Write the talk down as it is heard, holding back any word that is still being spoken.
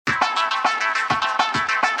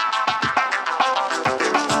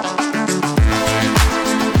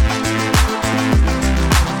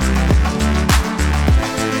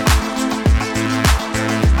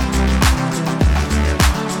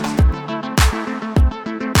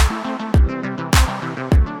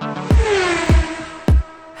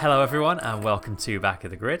Hello everyone and welcome to Back of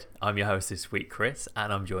the Grid. I'm your host this week, Chris,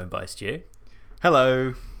 and I'm joined by Stu.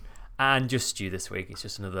 Hello. And just Stu this week. It's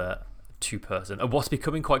just another two-person, what's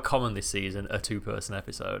becoming quite common this season, a two-person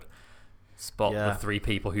episode. Spot the three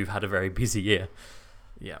people who've had a very busy year.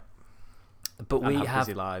 Yeah. But we have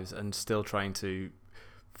busy lives and still trying to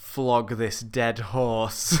flog this dead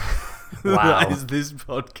horse. Wow. That is this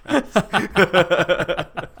podcast.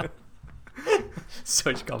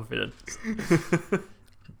 Such confidence.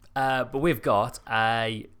 But we've got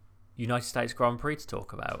a United States Grand Prix to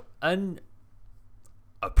talk about. And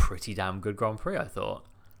a pretty damn good Grand Prix, I thought.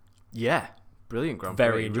 Yeah. Brilliant Grand Prix.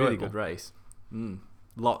 Very enjoyable. Really good race.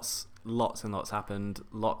 Lots and lots happened.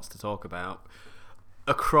 Lots to talk about.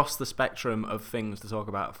 Across the spectrum of things to talk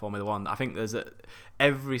about Formula One, I think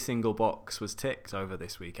every single box was ticked over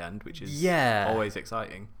this weekend, which is always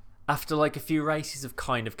exciting. After like a few races of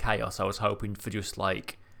kind of chaos, I was hoping for just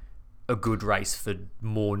like a good race for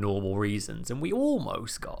more normal reasons, and we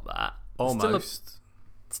almost got that.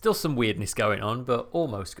 Still some weirdness going on, but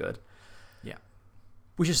almost good. Yeah.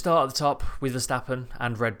 We should start at the top with Verstappen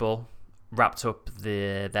and Red Bull. Wrapped up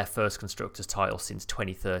their first Constructors' title since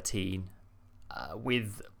 2013.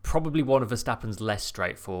 With probably one of Verstappen's less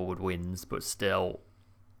straightforward wins, but still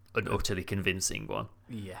an utterly convincing one.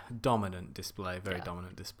 Yeah, dominant display, very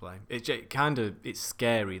dominant display. It's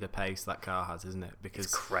scary the pace that car has, isn't it? Because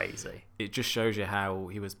it's crazy. It just shows you how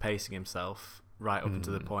he was pacing himself right up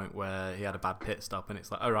until the point where he had a bad pit stop, and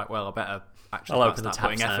it's like, all right, well, I better actually start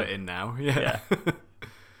putting effort in now. Yeah.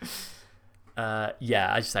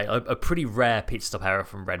 I just say a pretty rare pit stop error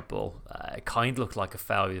from Red Bull. It kind of looked like a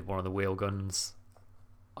failure with one of the wheel guns,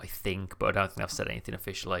 I think, but I don't think I've said anything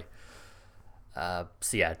officially.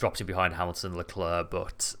 Dropped it behind Hamilton and Leclerc,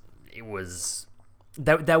 but it was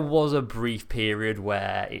there was a brief period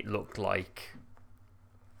where it looked like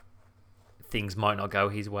things might not go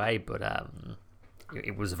his way, but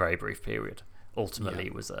it was a very brief period. Ultimately,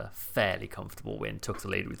 It was a fairly comfortable win. Took the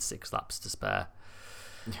lead with 6 laps to spare.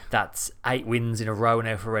 That's 8 wins in a row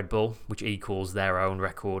now for Red Bull, which equals their own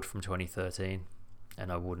record from 2013.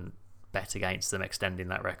 And I wouldn't bet against them extending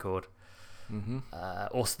that record.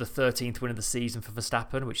 Also, the 13th win of the season for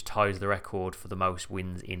Verstappen, which ties the record for the most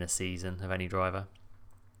wins in a season of any driver.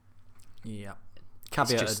 Yeah.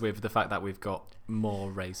 Caveated with the fact that we've got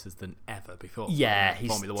more races than ever before.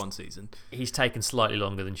 Formula One season. He's taken slightly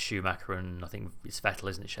longer than Schumacher, and I think it's Vettel,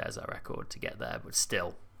 isn't it, shares that record to get there, but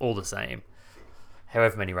still, all the same.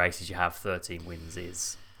 However many races you have, 13 wins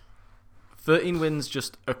is... 13 wins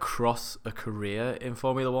just across a career in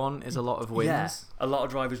Formula One is a lot of wins. Yeah, a lot of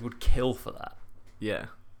drivers would kill for that. Yeah.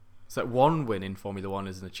 So 1 win in Formula One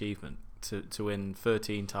is an achievement. To win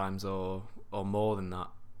 13 times or more than that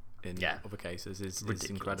in other cases is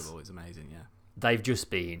incredible. It's amazing, yeah. They've just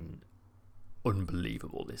been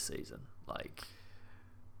unbelievable this season.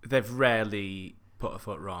 They've rarely put a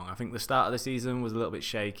foot wrong. I think the start of the season was a little bit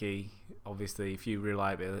shaky. Obviously, a few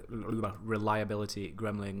reliability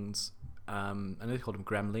gremlins. I know they called them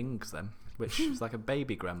gremlings then, which is like a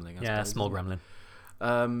baby gremlin. I suppose, small gremlin.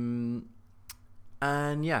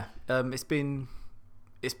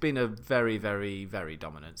 It's been a very, very, very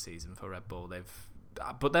dominant season for Red Bull.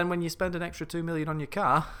 But then when you spend an extra $2 million on your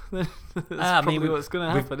car, that's probably what's going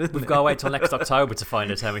to happen. We've got to wait till next October to find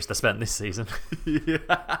out how much they spent this season.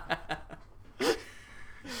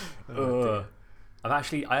 I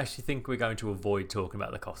actually think we're going to avoid talking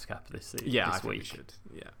about the cost cap this season. Yeah, this I week. Think we should.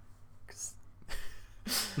 Yeah.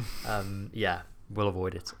 We'll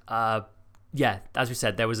avoid it. As we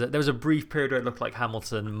said, there was a brief period where it looked like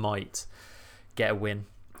Hamilton might get a win.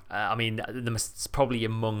 It's probably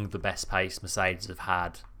among the best pace Mercedes have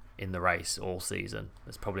had in the race all season.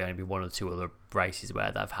 There's probably only been 1 or 2 other races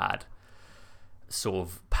where they've had sort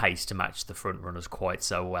of pace to match the front runners quite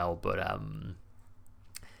so well, but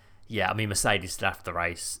Mercedes did after the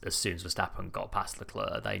race, as soon as Verstappen got past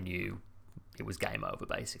Leclerc, they knew it was game over,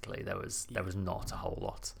 basically. There was not a whole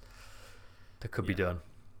lot that could be done.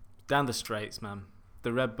 Down the straights, man.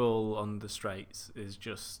 The Red Bull on the straights is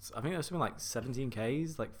just... I think there's something like 17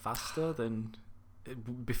 Ks, faster than...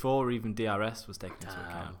 Before even DRS was taken into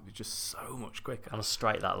account. It was just so much quicker. On a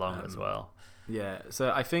straight that long as well. Yeah,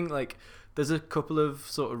 so I think there's a couple of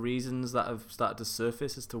sort of reasons that have started to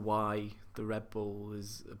surface as to why the Red Bull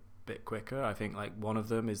is a bit quicker. I think one of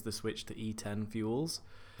them is the switch to E10 fuels.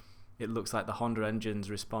 It looks like the Honda engines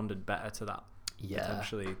responded better to that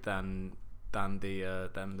potentially than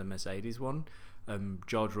the Mercedes one.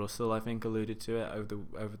 George Russell, I think, alluded to it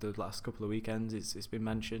over the last couple of weekends. It's been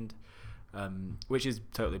mentioned, which is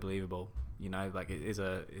totally believable. It is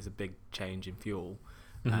a big change in fuel,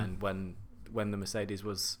 and when the Mercedes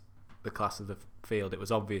was the class of the field, it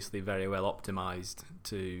was obviously very well optimized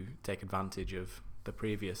to take advantage of the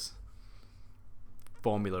previous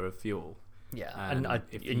formula of fuel. Yeah,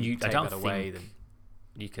 if you take that away, then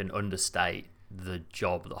you can understate the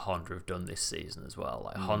job that Honda have done this season as well.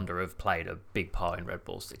 Like Honda have played a big part in Red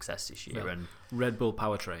Bull's success this year, and Red Bull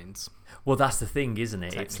powertrains. Well, that's the thing, isn't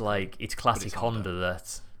it? It's like it's classic Honda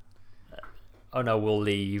that. Oh no, we'll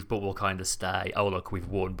leave, but we'll kind of stay. Oh look, we've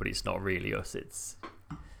won, but it's not really us. It's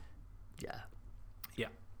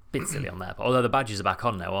bit silly on that. But although the badges are back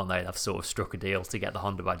on now, aren't they? They've sort of struck a deal to get the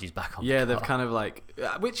Honda badges back on. Yeah, they've kind of like,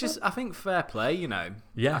 which is I think fair play.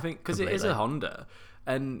 Yeah, I think because it is a Honda,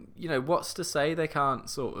 and what's to say they can't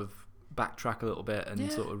sort of backtrack a little bit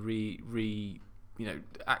and sort of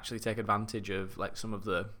actually take advantage of like some of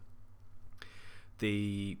the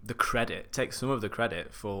credit, take some of the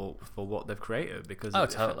credit for what they've created, because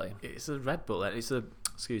totally, it's a Red Bull, it's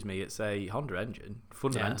a Honda engine.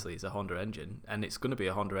 Fundamentally, it's a Honda engine, and it's going to be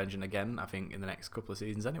a Honda engine again, I think, in the next couple of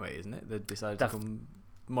seasons anyway, isn't it? They've decided to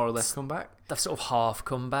more or less come back. They've sort of half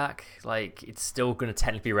come back. Like, it's still going to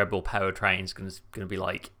technically be Red Bull powertrain. It's going to be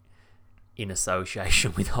like in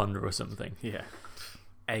association with Honda or something. Yeah,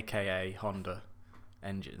 aka Honda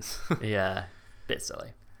engines. Yeah, bit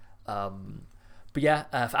silly. But yeah,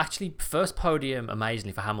 actually, first podium,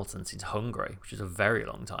 amazingly, for Hamilton since Hungary, which is a very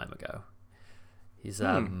long time ago. He's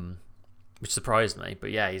which surprised me,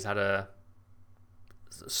 but yeah, he's had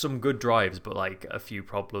some good drives, but like a few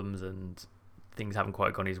problems and things haven't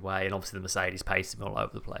quite gone his way. And obviously, the Mercedes paced him all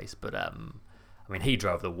over the place. But I mean, he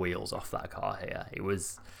drove the wheels off that car here. He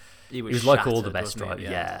was like all the best drivers.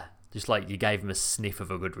 Yeah, just like you gave him a sniff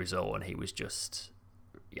of a good result, and he was just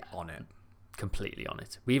on it. Completely on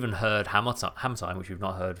it. We even heard Hammer Time, which we've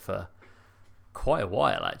not heard for quite a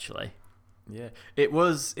while, actually. Yeah,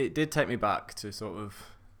 it did take me back to sort of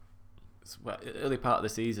early part of the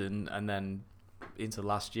season and then into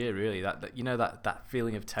last year, really. That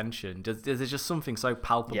feeling of tension. There's just something so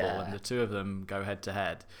palpable, and the two of them go head to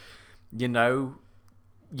head.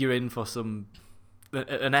 You're in for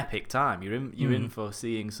an epic time. You're in for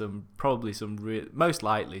seeing most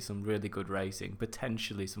likely some really good racing,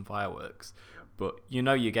 potentially some fireworks, but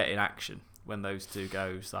you get in action when those two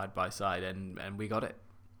go side by side, and we got it.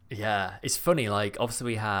 Yeah, it's funny. Like, obviously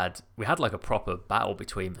we had like a proper battle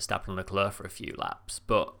between Verstappen and Leclerc for a few laps,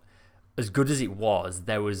 but as good as it was,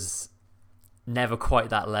 there was never quite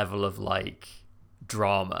that level of like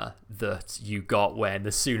drama that you got when,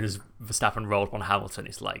 as soon as Verstappen rolled on Hamilton,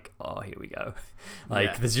 it's like, oh, here we go.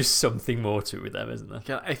 There's just something more to it with them, isn't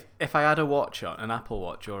there? If I had a watch on, an Apple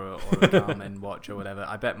Watch or a Garmin watch or whatever,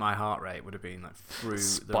 I bet my heart rate would have been like through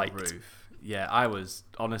Spiked. The roof. Yeah, I was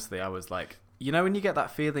like, when you get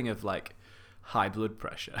that feeling of like high blood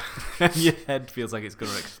pressure and your head feels like it's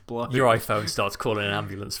going to explode. Your iPhone starts calling an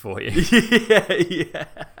ambulance for you. Yeah.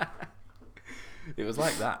 It was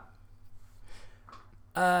like that.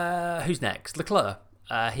 Who's next? Leclerc.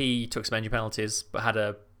 He took some engine penalties, but had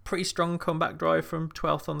a pretty strong comeback drive from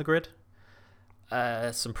 12th on the grid.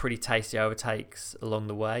 Some pretty tasty overtakes along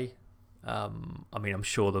the way. I'm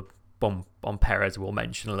sure the bomb on Perez we'll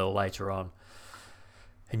mention a little later on.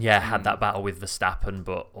 And had that battle with Verstappen,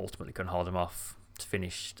 but ultimately couldn't hold him off.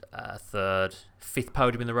 Finished third, fifth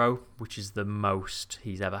podium in the row, which is the most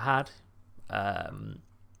he's ever had.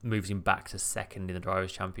 Moves him back to second in the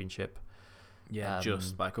Drivers' Championship. Yeah,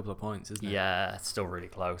 just by a couple of points, isn't it? Yeah, it's still really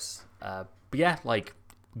close. But yeah, like,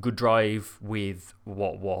 good drive with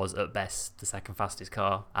what was at best the second fastest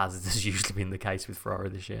car, as has usually been the case with Ferrari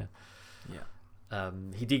this year. Yeah.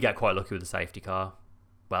 He did get quite lucky with the safety car.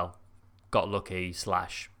 Well, got lucky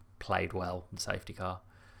 / played well with the safety car,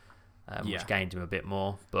 which gained him a bit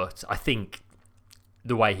more. But I think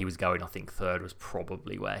the way he was going, I think third was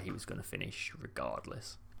probably where he was going to finish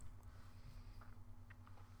regardless.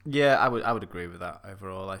 Yeah, I would agree with that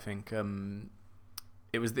overall. I think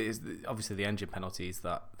it was obviously the engine penalties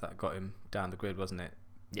that got him down the grid, wasn't it?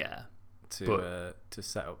 Yeah. To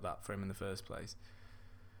set up that for him in the first place.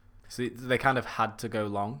 So they kind of had to go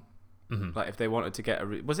long. Mm-hmm. Like, if they wanted to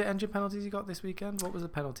get was it engine penalties he got this weekend? What was the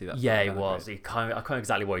penalty that? Yeah, it was. I can't remember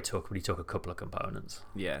exactly what he took, but he took a couple of components.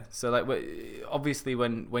 Yeah. So like, obviously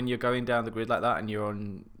when you're going down the grid like that and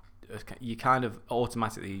you kind of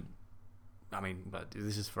automatically. I mean, but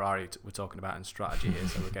this is Ferrari we're talking about in strategy here,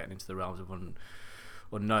 so we're getting into the realms of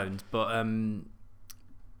unknowns. But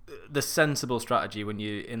the sensible strategy when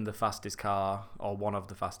you're in the fastest car or one of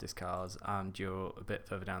the fastest cars and you're a bit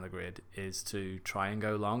further down the grid is to try and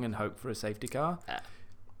go long and hope for a safety car.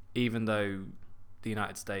 Even though the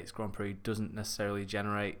United States Grand Prix doesn't necessarily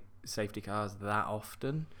generate safety cars that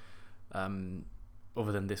often,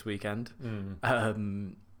 other than this weekend.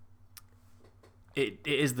 it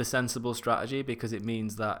is the sensible strategy because it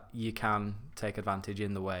means that you can take advantage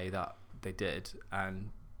in the way that they did and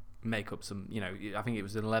make up some, I think it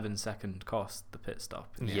was an 11-second cost, the pit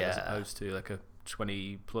stop, as opposed to like a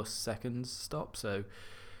 20 plus seconds stop. So,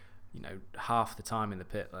 half the time in the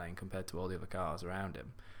pit lane compared to all the other cars around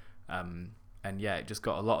him. And it just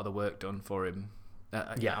got a lot of the work done for him.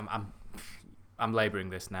 I'm labouring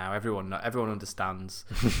this now. Everyone understands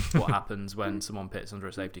what happens when someone pits under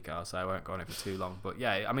a safety car, so I won't go on it for too long. But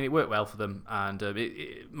it worked well for them. And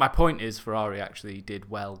my point is, Ferrari actually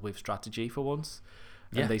did well with strategy for once.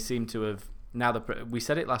 And they seem to have, we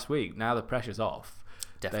said it last week, now the pressure's off.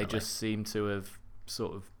 Definitely. They just seem to have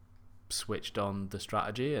sort of switched on the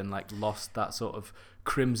strategy and lost that sort of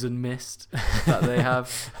crimson mist that they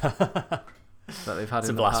have, that they've had it's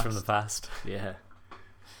in a the blast past. from the past. Yeah.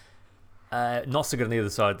 Not so good on the other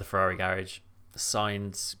side of the Ferrari garage.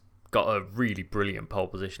 Sainz got a really brilliant pole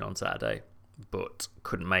position on Saturday, but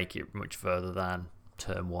couldn't make it much further than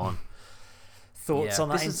turn 1. Thoughts on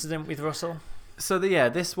that incident with Russell? So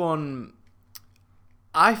this one,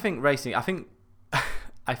 I think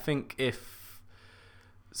if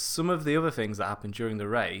some of the other things that happened during the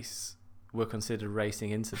race were considered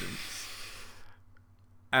racing incidents,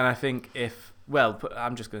 and I think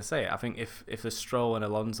I'm just going to say it. I think if the Stroll and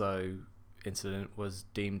Alonso incident was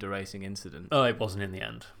deemed a racing incident. Oh, it wasn't in the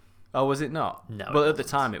end. Oh, was it not? No. Well, at the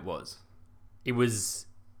time it was. It was.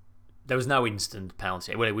 There was no instant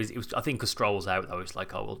penalty. Well, it was. I think because Stroll's out, though, it's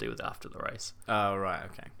like, we'll do that after the race. Oh, right,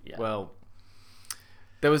 okay. Yeah. Well,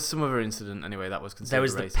 there was some other incident anyway that was considered. There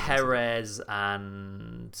was a the racing Perez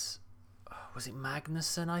and was it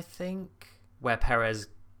Magnussen? I think where Perez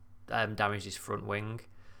damaged his front wing.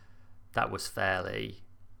 That was fairly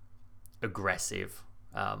aggressive.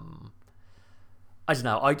 I don't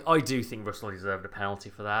know. I do think Russell deserved a penalty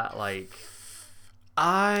for that.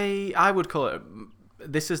 I would call it.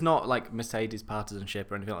 This is not like Mercedes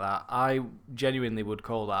partisanship or anything like that. I genuinely would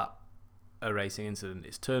call that a racing incident.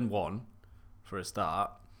 It's turn 1 for a start,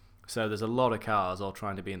 so there's a lot of cars all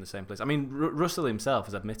trying to be in the same place. I mean, Russell himself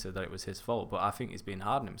has admitted that it was his fault, but I think he's been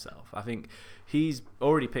hard on himself. I think he's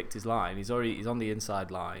already picked his line. He's on the inside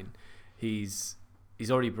line. He's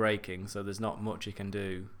already braking, so there's not much he can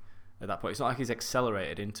do at that point. It's not like he's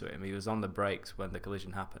accelerated into him. He was on the brakes when the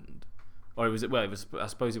collision happened, or it was. I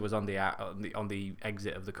suppose it was on the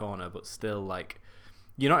exit of the corner, but still,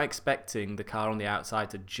 you're not expecting the car on the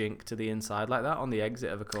outside to jink to the inside like that on the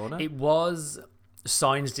exit of a corner. It was.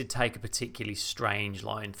 Sainz did take a particularly strange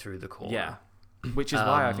line through the corner. Yeah, which is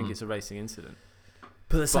why I think it's a racing incident.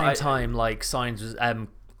 But at the same time, Sainz was.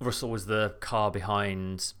 Russell was the car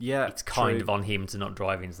behind. Yeah, it's kind of on him to not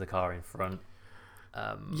drive into the car in front.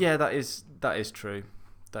 That is true.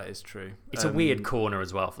 That is true. It's a weird corner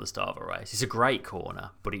as well for the start of a race. It's a great corner,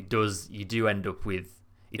 but you do end up with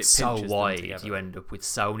it's so wide. You end up with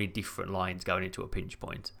so many different lines going into a pinch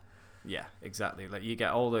point. Yeah, exactly. You get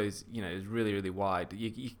all those. It's really, really wide.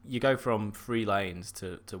 You go from 3 lanes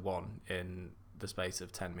to 1 in the space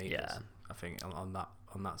of 10 meters. Yeah. I think on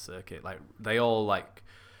that circuit, they all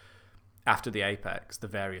after the apex, the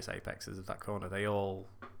various apexes of that corner, they all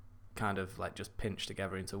kind of just pinch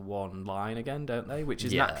together into one line again, don't they? Which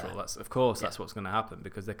is natural. That's what's going to happen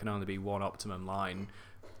because there can only be one optimum line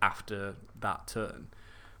after that turn.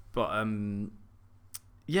 But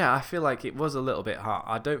I feel like it was a little bit hard.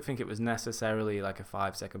 I don't think it was necessarily a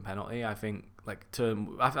 5-second penalty. I think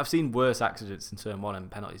I've seen worse accidents in turn 1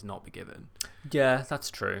 and penalties not be given. Yeah,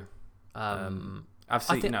 that's true. I've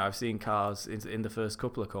seen cars in the first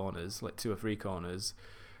couple of corners, 2 or 3 corners,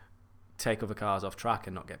 take other cars off track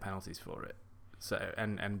and not get penalties for it. So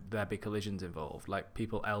and there be collisions involved,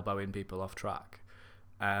 people elbowing people off track.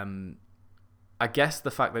 I guess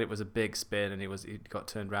the fact that it was a big spin and it got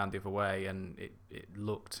turned around the other way and it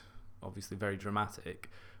looked obviously very dramatic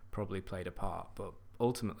probably played a part. But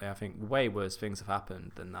ultimately, I think way worse things have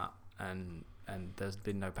happened than that, and there's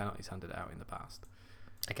been no penalties handed out in the past.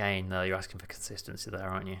 Again, you're asking for consistency there,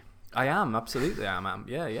 aren't you? I am, absolutely. I am.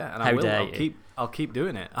 Yeah. And How dare you? I'll keep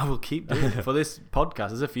doing it. I will keep doing it. For this podcast,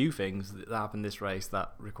 there's a few things that happen this race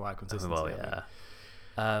that require consistency. Well, yeah.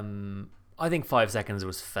 I think 5 seconds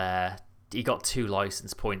was fair. He got 2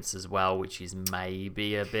 license points as well, which is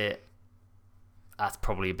maybe that's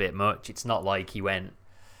probably a bit much. It's not like he went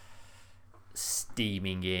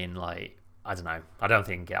steaming in, I don't know. I don't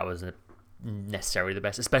think that was necessarily the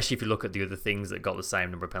best, especially if you look at the other things that got the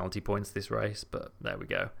same number of penalty points this race, but there we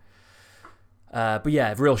go. But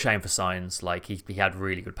yeah, real shame for Sainz. He had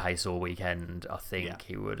really good pace all weekend. I think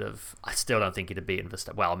he would have. I still don't think he'd have beaten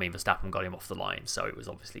Verstappen. Well, Verstappen got him off the line, so it was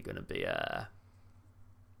obviously going to be.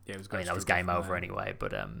 It was. That was game over anyway.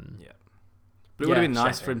 But But it would have been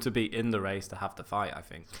nice for him to be in the race to have the fight, I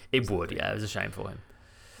think. It would, yeah. It was a shame for him.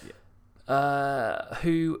 Yeah.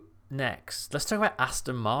 Who next? Let's talk about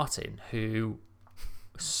Aston Martin, who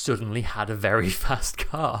suddenly had a very fast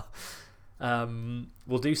car.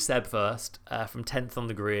 We'll do Seb first. From 10th on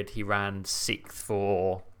the grid, he ran 6th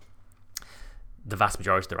for the vast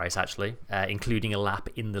majority of the race, actually, including a lap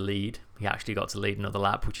in the lead. He actually got to lead another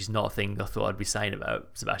lap, which is not a thing I thought I'd be saying about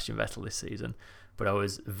Sebastian Vettel this season, but I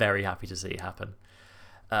was very happy to see it happen.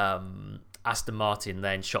 Aston Martin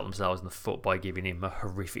then shot themselves in the foot by giving him a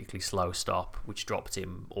horrifically slow stop, which dropped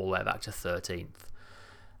him all the way back to 13th.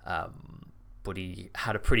 But he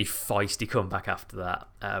had a pretty feisty comeback after that.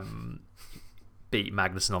 Beat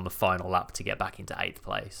Magnussen on the final lap to get back into 8th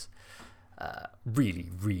place. Really,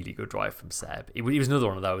 really good drive from Seb. It was another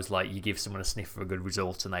one of those, like, you give someone a sniff for a good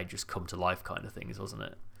result and they just come to life kind of things, wasn't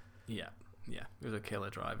it? Yeah. It was a killer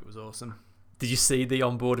drive. It was awesome. Did you see the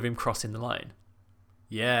onboard of him crossing the line?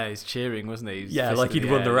 Yeah, he's cheering, wasn't he? Like he'd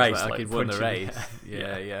won the race. Like he'd won the race.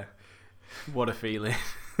 Yeah. What a feeling.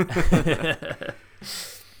 I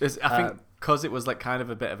think because it was like kind of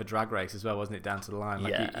a bit of a drag race as well, wasn't it, down to the line?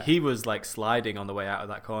 Like he was like sliding on the way out of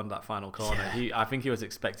that corner, that final corner. I think he was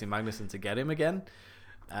expecting Magnussen to get him again,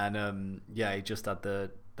 and he just had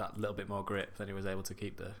that little bit more grip, then he was able to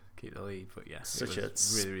keep the lead. But yeah, such it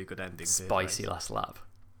was a really, really good ending. Spicy last lap,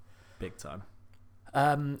 big time.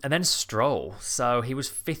 And then Stroll. So he was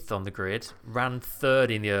 5th on the grid, ran 3rd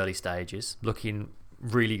in the early stages, looking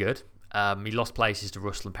really good. He lost places to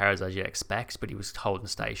Russell and Perez, as you expect, but he was holding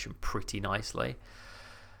station pretty nicely.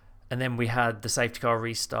 And then we had the safety car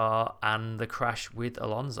restart and the crash with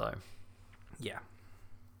Alonso. Yeah.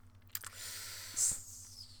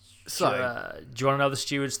 So, do you want to know the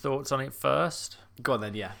stewards' thoughts on it first? Go on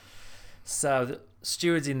then, yeah. So the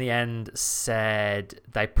stewards in the end said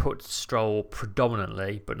they put Stroll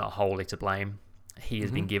predominantly, but not wholly, to blame. He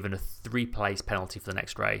has been given a 3-place penalty for the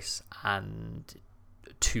next race and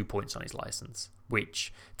 2 points on his license,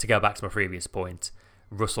 which, to go back to my previous point,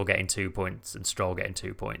 Russell getting 2 points and Stroll getting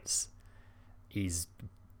 2 points is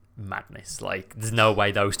madness. Like, there's no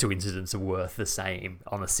way those two incidents are worth the same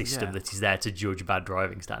on a system that is there to judge bad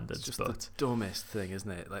driving standards. It's just the dumbest thing,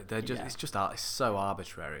 isn't it? Like, they're just it's so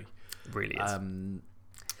arbitrary. It really is.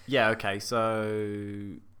 Okay,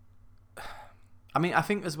 so I mean, I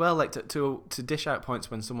think as well, like to dish out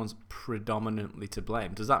points when someone's predominantly to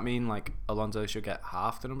blame. Does that mean like Alonso should get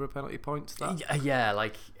half the number of penalty points? Yeah,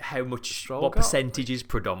 like how much? Stroll what got? percentage is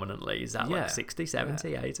predominantly? Is that like 60,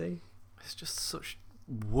 70, 80? It's just such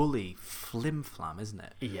woolly flim flam, isn't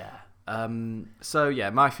it? Yeah. So yeah,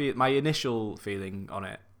 my initial feeling on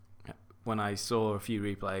it when I saw a few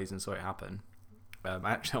replays and saw it happen,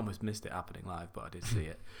 I actually almost missed it happening live, but I did see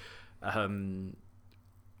it. I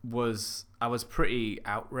was pretty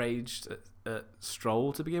outraged at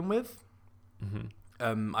Stroll to begin with.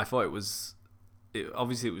 Mm-hmm. I thought it was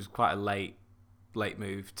quite a late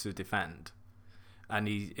move to defend, and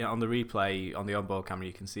he on the replay on the onboard camera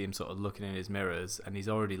you can see him sort of looking in his mirrors, and he's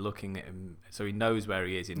already looking at him, so he knows where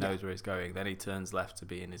he is, he knows where he's going. Then he turns left to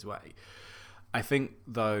be in his way. I think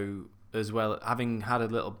though, as well, having had a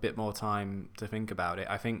little bit more time to think about it,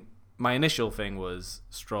 I think my initial thing was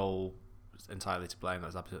Stroll entirely to blame. That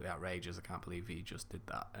was absolutely outrageous. I can't believe he just did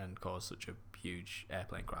that and caused such a huge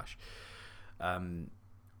airplane crash.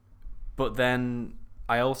 But then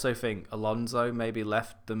I also think Alonso maybe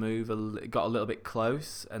left the move, got a little bit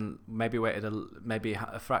close, and maybe waited maybe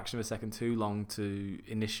a fraction of a second too long to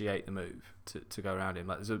initiate the move to go around him.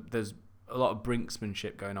 Like there's a lot of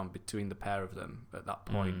brinksmanship going on between the pair of them at that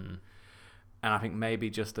point. And I think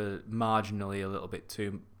maybe just marginally a little bit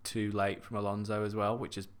too late from Alonso as well,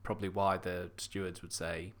 which is probably why the stewards would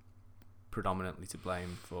say predominantly to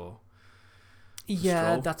blame for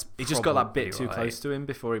Stroll. He just got that bit too close to him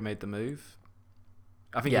before he made the move.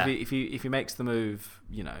 I think if he makes the move,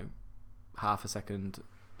 half a second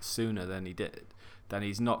sooner than he did, then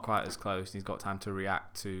he's not quite as close, and he's got time to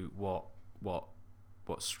react to what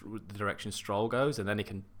the direction Stroll goes, and then he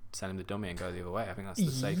can send him the dummy and go the other way. I think that's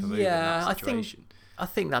the safer move in that situation. I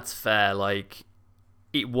think that's fair. Like,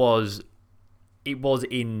 it was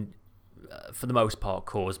in for the most part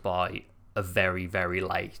caused by a very, very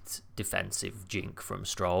late defensive jink from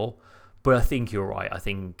Stroll. But I think you're right. I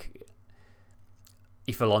think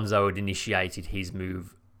if Alonso had initiated his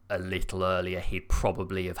move a little earlier, he'd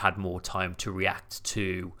probably have had more time to react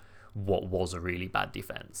to what was a really bad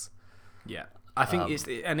defense. Yeah. I think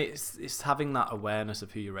it's having that awareness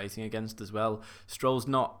of who you're racing against as well. Stroll's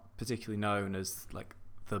not particularly known as like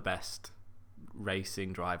the best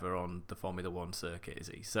racing driver on the Formula One circuit, is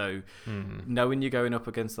he? So knowing you're going up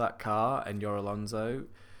against that car and you're Alonso,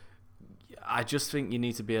 I just think you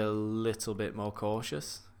need to be a little bit more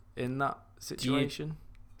cautious in that situation.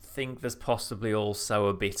 Think there's possibly also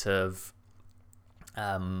a bit of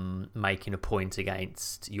making a point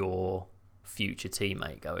against your future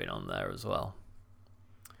teammate going on there as well?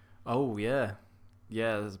 Oh, yeah.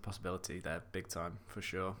 Yeah, there's a possibility there, big time, for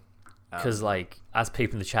sure. Because, as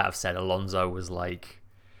people in the chat have said, Alonso was,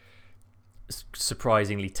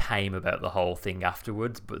 surprisingly tame about the whole thing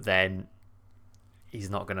afterwards, but then he's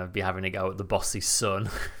not going to be having a go at the boss's son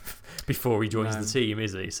before he joins the team,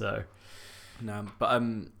 is he? So no, but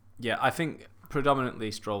yeah, I think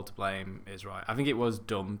predominantly Stroll to blame is right. I think it was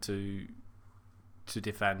dumb to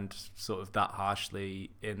defend sort of that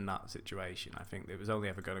harshly in that situation. I think it was only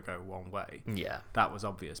ever going to go one way. Yeah, that was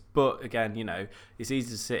obvious. But again, it's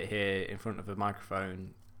easy to sit here in front of a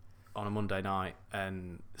microphone on a Monday night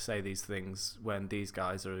and say these things when these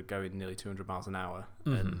guys are going nearly 200 miles an hour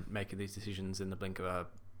and making these decisions in the blink of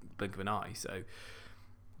an eye. So,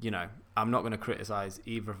 I'm not going to criticize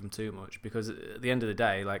either of them too much, because at the end of the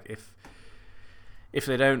day, if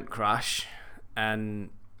they don't crash and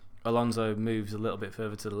Alonso moves a little bit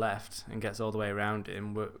further to the left and gets all the way around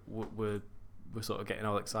him, we're sort of getting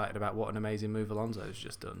all excited about what an amazing move Alonso's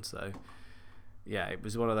just done. So yeah, it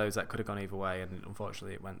was one of those that could have gone either way, and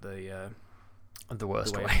unfortunately it went the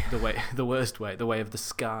worst way. The worst way, the way of the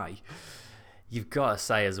sky. You've got to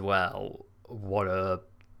say as well, what a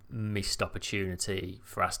missed opportunity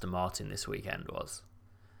for Aston Martin this weekend was.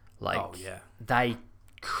 They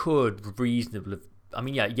could reasonably... I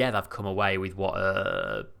mean, yeah, they've come away with what,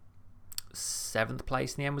 7th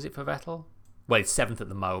place in the end, was it, for Vettel? Well, it's 7th at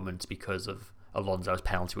the moment because of Alonso's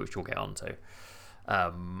penalty, which we'll get on to.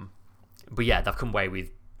 But yeah, they've come away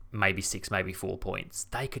with maybe 6, maybe 4 points.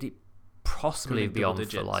 They could possibly be on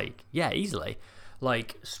digits. For easily.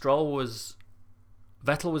 Vettel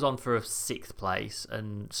was on for a 6th place,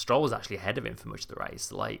 and Stroll was actually ahead of him for much of the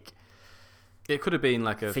race. It could have been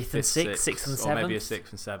like a 5th and 6th and 7th, or maybe a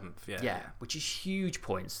 6th and 7th. Yeah, which is huge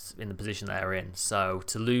points in the position they're in. So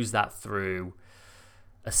to lose that through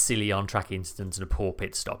a silly on-track incident and a poor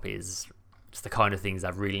pit stop it's the kind of things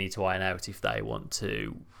they really need to iron out if they want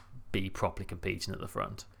to be properly competing at the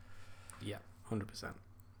front. Yeah, 100%.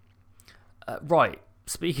 Right,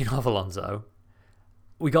 speaking of Alonso,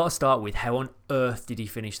 we got to start with how on earth did he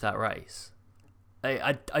finish that race?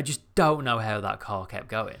 I just don't know how that car kept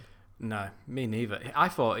going. No, me neither. I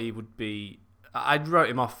thought he would be... I wrote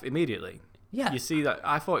him off immediately. Yeah. You see that?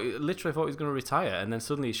 I thought he was going to retire, and then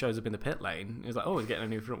suddenly he shows up in the pit lane. He's like, oh, he's getting a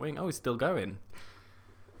new front wing. Oh, he's still going.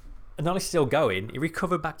 And not only still going, he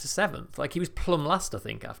recovered back to 7th. He was plumb last, I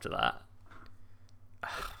think, after that.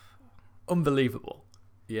 Unbelievable.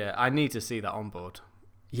 Yeah, I need to see that on board.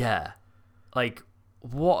 Yeah.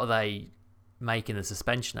 What are they making the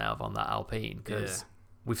suspension out of on that Alpine? Because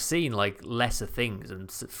we've seen lesser things,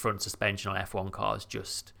 and front suspension on F1 cars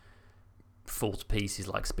just fall to pieces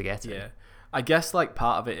like spaghetti. Yeah, I guess part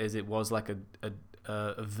of it is it was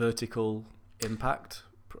a vertical impact.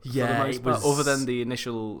 For the most part, other than the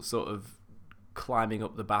initial sort of climbing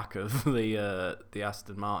up the back of the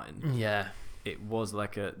Aston Martin. Yeah, it was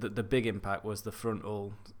the big impact was the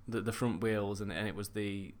frontal. The front wheels and it was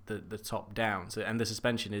the top down. So and the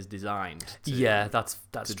suspension is designed to, that's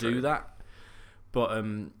to true. do that. But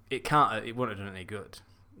it wouldn't have done any good.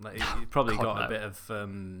 It probably got a bit of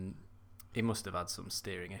he must have had some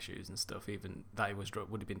steering issues and stuff, even that he would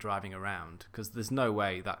have been driving around, because there's no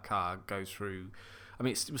way that car goes through. I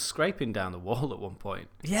mean, it was scraping down the wall at one point.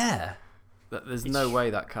 Yeah. There's no way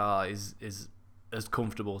that car is as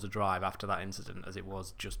comfortable to drive after that incident as it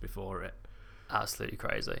was just before it. Absolutely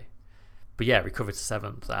crazy. But yeah, recovered to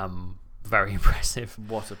 7th. Very impressive.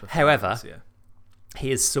 What a performance. However, yeah. He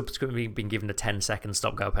has subsequently been given a 10-second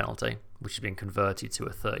stop-go penalty, which has been converted to a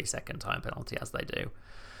 30-second time penalty, as they do,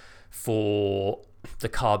 for the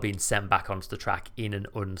car being sent back onto the track in an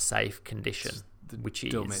unsafe condition, which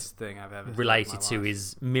is dumbest thing I've ever related to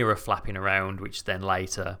his mirror flapping around, which then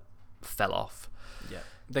later fell off. Yeah,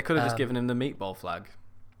 they could have just given him the meatball flag.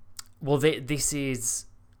 Well, this is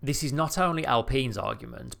not only Alpine's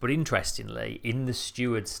argument, but interestingly, in the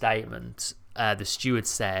steward's statement, the steward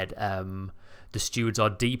said the stewards are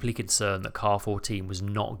deeply concerned that Car 14 was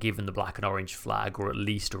not given the black and orange flag, or at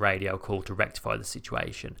least a radio call to rectify the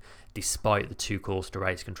situation, despite the 2 calls to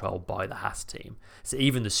race control by the Haas team. So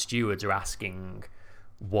even the stewards are asking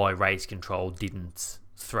why race control didn't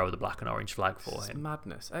throw the black and orange flag for him.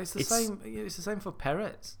 Madness. It's the same. It's the same for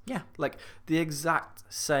Perez. Yeah, the exact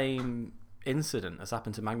same incident has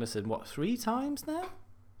happened to Magnussen. 3 times now?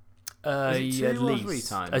 At least 2 or 3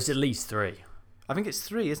 times. It's at least 3. I think it's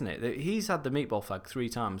 3, isn't it? He's had the meatball flag 3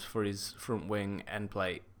 times for his front wing end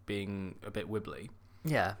plate being a bit wibbly.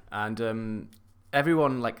 Yeah. And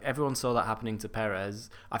everyone saw that happening to Perez.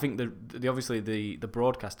 I think the obviously the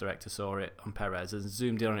broadcast director saw it on Perez and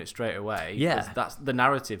zoomed in on it straight away. Yeah. That's the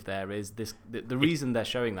narrative. There is this. The reason they're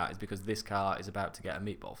showing that is because this car is about to get a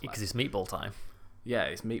meatball flag. Because it's meatball time. Yeah,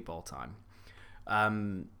 it's meatball time.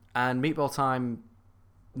 And meatball time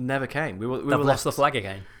never came. They've lost the flag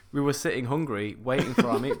again. We were sitting hungry, waiting for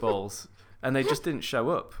our meatballs, and they just didn't show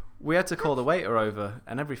up. We had to call the waiter over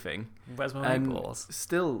and everything. Where's my meatballs?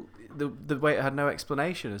 Still, the waiter had no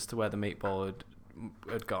explanation as to where the meatball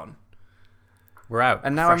had gone. We're out.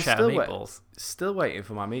 And now fresh I'm out of meatballs. Still waiting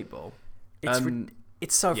for my meatball.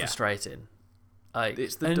 It's so frustrating.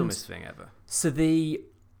 It's the dumbest thing ever. So the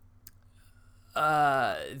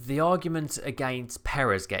argument against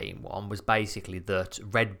Perez getting one was basically that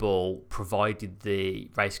Red Bull provided the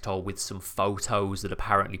race car with some photos that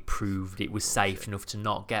apparently proved it was safe enough to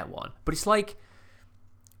not get one. But it's like,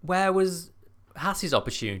 where was Haas's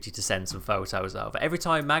opportunity to send some photos over? Every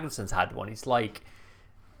time Magnussen's had one, it's like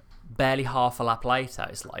barely half a lap later,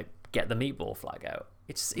 it's like, get the meatball flag out.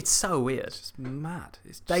 It's so weird. It's just mad.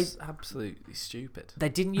 It's just absolutely stupid. They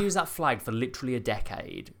didn't use that flag for literally a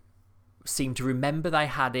decade. Seemed to remember they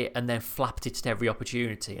had it and then flapped it at every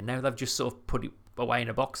opportunity, and now they've just sort of put it away in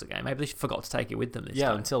a box again. Maybe they forgot to take it with them this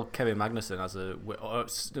time. Until Kevin Magnussen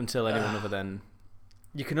until anyone other than...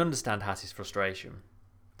 You can understand Haas's frustration.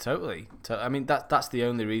 Totally. I mean, that's the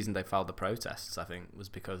only reason they filed the protests, I think, was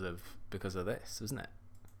because of this, isn't it?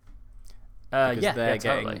 Because they're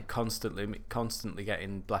getting constantly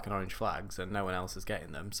getting black and orange flags, and no one else is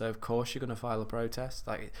getting them. So of course you're going to file a protest.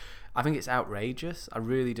 Like, I think it's outrageous. I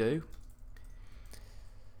really do.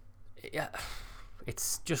 Yeah,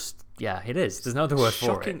 it's just it is. There's no other word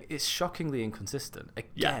for it. It's shockingly inconsistent.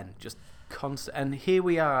 Again, just constant. And here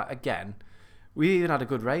we are again. We even had a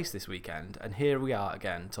good race this weekend, and here we are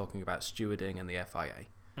again talking about stewarding and the FIA.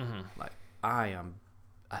 Mm-hmm. Like, I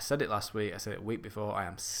said it last week. I said it a week before. I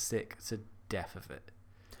am sick to death of it.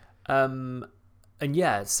 And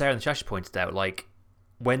yeah, Sarah and Shashi pointed out, like,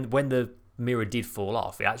 when the mirror did fall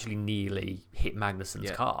off, it actually nearly hit Magnussen's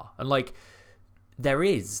car, and like, there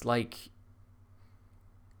is like,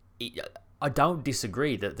 I don't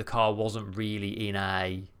disagree that the car wasn't really in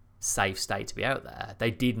a safe state to be out there.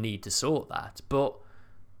 They did need to sort that, but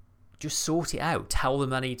just sort it out. Tell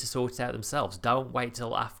them they need to sort it out themselves. Don't wait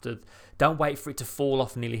till after. Don't wait for it to fall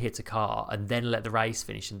off and nearly hit a car, and then let the race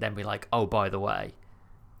finish, and then be like, oh, by the way,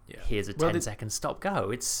 here's a 10-second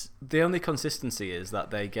stop-go. It's the only consistency is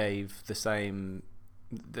that they gave the same.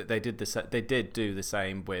 They did do the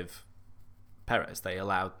same with Perez. They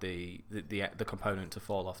allowed the component to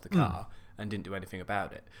fall off the car and didn't do anything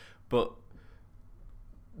about it. But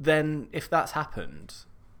then, if that's happened,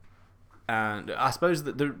 and I suppose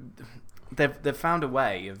that they've found a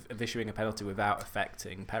way of issuing a penalty without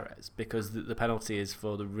affecting Perez, because the penalty is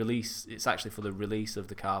for the release. It's actually for the release of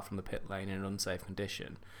the car from the pit lane in an unsafe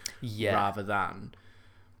condition, rather than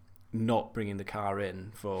not bringing the car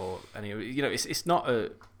in for any. It's not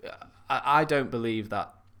a. I don't believe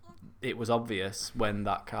that it was obvious when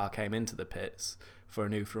that car came into the pits for a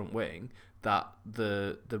new front wing that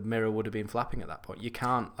the mirror would have been flapping at that point. You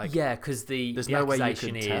can't because there's no way you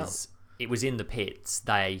can tell. It was in the pits.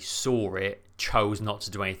 They saw it, chose not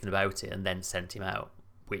to do anything about it, and then sent him out.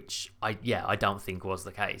 Which I don't think was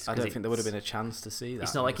the case. I don't think there would have been a chance to see that.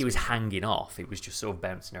 It's not like he was hanging off. It was just sort of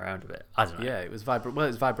bouncing around a bit. I don't know. Yeah, it was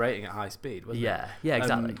vibrating at high speed, wasn't it? Yeah,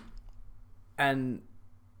 exactly. And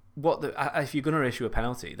if you're going to issue a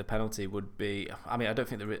penalty, the penalty would be. I mean, I don't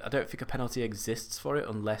think a penalty exists for it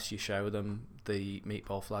unless you show them the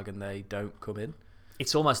meatball flag and they don't come in.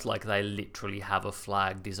 It's almost like they literally have a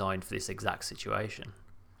flag designed for this exact situation.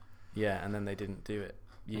 Yeah, and then they didn't do it.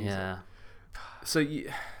 Yeah. So,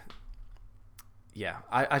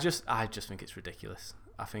 I just think it's ridiculous.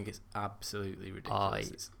 I think it's absolutely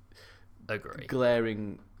ridiculous. I agree.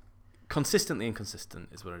 Glaring, consistently inconsistent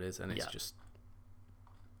is what it is, and it's just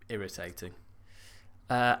irritating.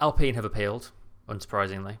 Alpine have appealed,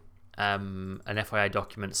 unsurprisingly. An FIA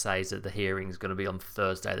document says that the hearing is going to be on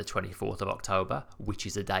Thursday, the 24th of October, which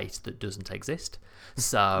is a date that doesn't exist.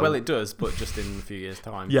 So, well, it does, but just in a few years'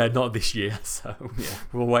 time. Yeah, not this year. So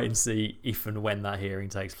we'll wait and see if and when that hearing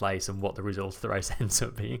takes place and what the result of the race ends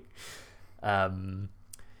up being.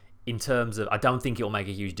 In terms of, I don't think it will make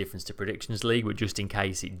a huge difference to Predictions League, but just in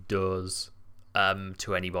case it does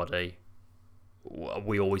to anybody,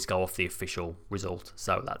 we always go off the official result,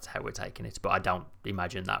 so that's how we're taking it. But I don't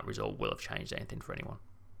imagine that result will have changed anything for anyone.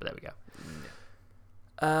 But there we go.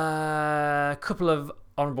 A couple of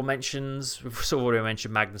honourable mentions. We've sort of already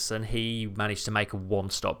mentioned Magnussen. He managed to make a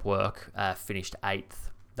one-stop work, finished 8th.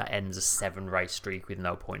 That ends a 7-race streak with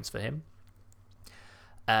no points for him.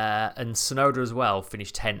 And Tsunoda as well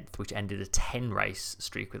finished 10th, which ended a 10-race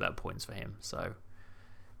streak without points for him. So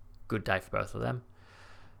good day for both of them.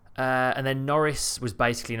 And then Norris was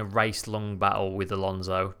basically in a race-long battle with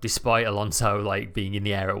Alonso. Despite Alonso like being in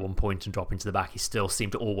the air at one point and dropping to the back, he still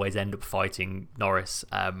seemed to always end up fighting Norris.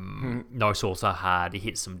 Norris also he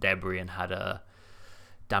hit some debris and had a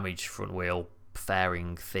damaged front wheel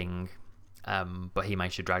fairing thing. But he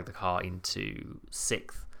managed to drag the car into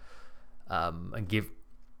 6th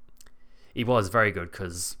he was very good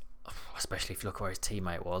because, especially if you look where his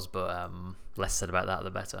teammate was, but less said about that the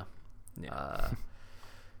better. Yeah.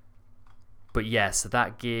 But yeah, so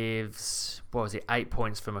that gives, 8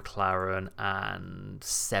 points for McLaren and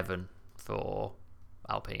 7 for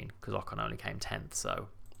Alpine, because Ocon only came 10th, so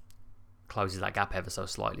closes that gap ever so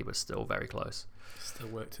slightly, but still very close. Still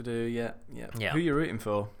work to do, yeah. Who are you rooting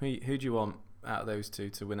for? Who do you want out of those two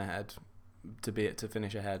to win ahead, to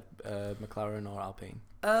finish ahead, McLaren or Alpine?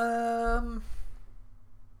 I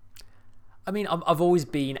mean, I've always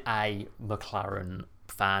been a McLaren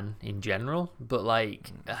fan in general, but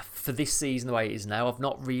for this season the way it is now, I've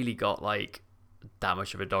not really got that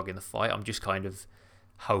much of a dog in the fight. I'm just kind of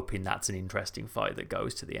hoping that's an interesting fight that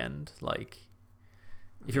goes to the end.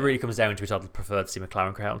 If it really comes down to it, I'd prefer to see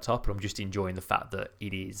McLaren come out on top, but I'm just enjoying the fact that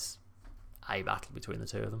it is a battle between the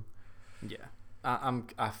two of them. Yeah,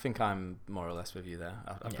 I think I'm more or less with you there.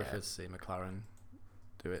 I prefer to see McLaren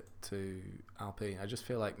do it to Alpine. I just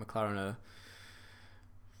feel like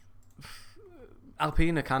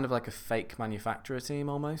Alpine are kind of like a fake manufacturer team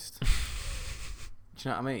almost. Do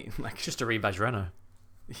you know what I mean? Just a rebadge Renault.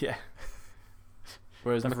 Yeah.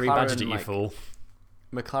 Whereas McLaren, you fool.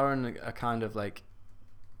 McLaren are kind of I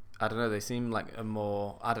don't know. They seem like I'm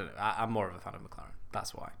more of a fan of McLaren.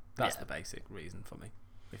 That's why. That's the basic reason for me.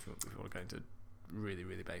 If we're going to really,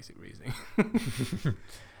 really basic reasoning.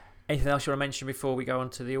 Anything else you want to mention before we go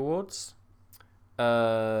on to the awards?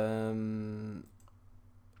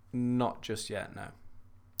 Not just yet, no.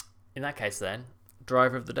 In that case, then,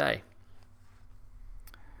 driver of the day.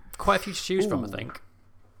 Quite a few to choose from, I think.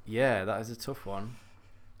 Yeah, that is a tough one.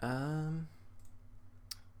 Oh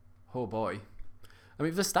boy. I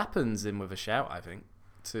mean, Verstappen's in with a shout, I think,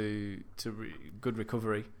 to good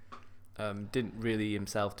recovery. Didn't really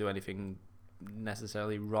himself do anything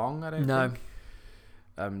necessarily wrong, I don't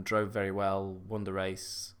think. Drove very well, won the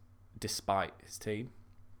race despite his team.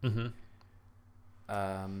 Mm-hmm.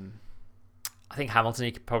 I think Hamilton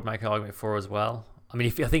he could probably make an argument for as well. I mean,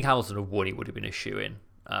 I think Hamilton had won, it would have been a shoe-in,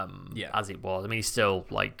 as it was. I mean, he still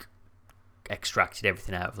extracted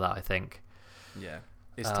everything out of that, I think. Yeah.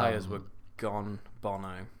 His tyres were gone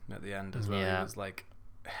Bono at the end as well. Yeah. It was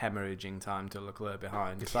hemorrhaging time to Leclerc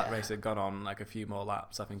behind. If that race had gone on a few more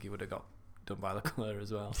laps, I think he would have got done by Leclerc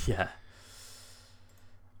as well. Yeah.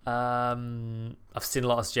 I've seen a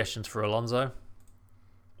lot of suggestions for Alonso.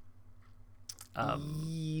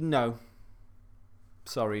 No.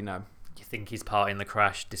 Sorry, no. You think his part in the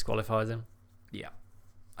crash disqualifies him? Yeah.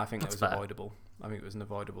 I think that was avoidable. I think it was an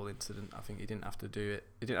avoidable incident. I think he didn't have to do it.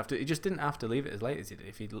 He just didn't have to leave it as late as he did.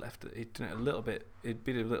 If he'd left it, he'd been a little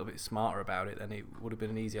bit smarter about it, then it would have been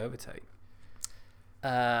an easy overtake.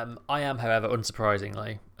 I am, however,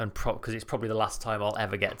 unsurprisingly, and because it's probably the last time I'll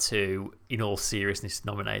ever get to, in all seriousness,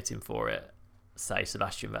 nominate him for it, say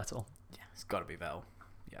Sebastian Vettel. Yeah, it's got to be Vettel.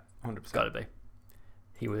 Yeah, 100%. It's got to be.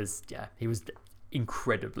 He was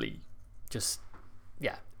incredibly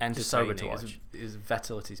entertaining. So good to watch. Is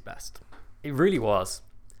Vettel at his best? It really was.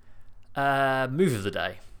 Move of the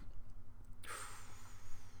day.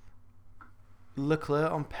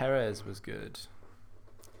 Leclerc on Perez was good.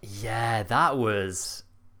 Yeah, that was.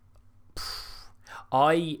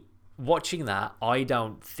 Watching that, I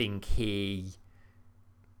don't think he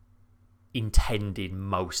intended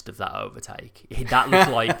most of that overtake. That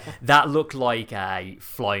looked like a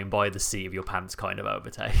flying by the seat of your pants kind of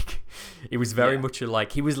overtake. It was very much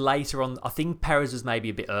he was later on. I think Perez was maybe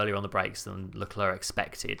a bit earlier on the brakes than Leclerc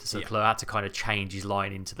expected, so Leclerc had to kind of change his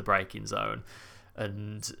line into the braking zone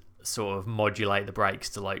and sort of modulate the brakes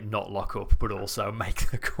to not lock up but also make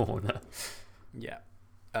the corner. Yeah.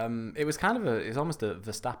 It was it's almost a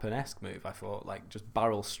Verstappen-esque move, I thought, just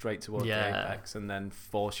barrel straight towards the apex and then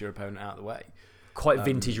force your opponent out of the way. Quite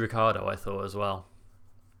vintage Ricciardo, I thought, as well.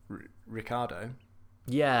 Ricciardo?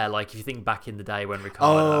 Yeah, if you think back in the day when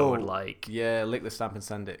Ricciardo would Yeah, lick the stamp and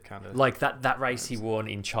send it, kind of. That race he won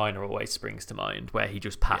in China always springs to mind, where he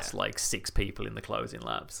just passed 6 people in the closing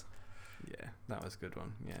laps. Yeah, that was a good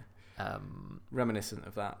one, yeah. Reminiscent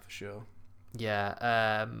of that, for sure.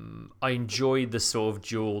 Yeah, I enjoyed the sort of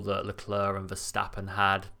duel that Leclerc and Verstappen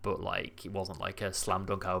had, but like it wasn't like a slam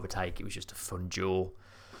dunk overtake. It was just a fun duel.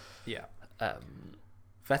 Yeah.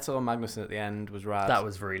 Vettel and Magnussen at the end was rad. That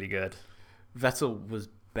was really good. Vettel was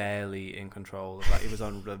barely in control. Like, he was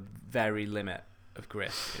on the very limit of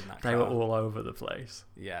grip in that car. They were all over the place.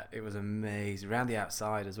 Yeah, it was amazing. Around the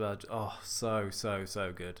outside as well. Oh, so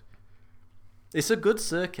good. It's a good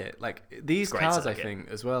circuit. Like, these cars, I think,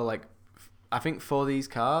 as well, like, I think for these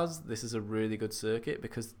cars, this is a really good circuit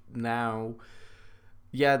because now,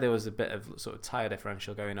 yeah, there was a bit of sort of tyre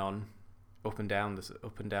differential going on up and down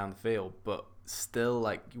the field, but still,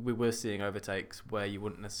 like, we were seeing overtakes where you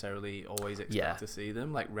wouldn't necessarily always expect to see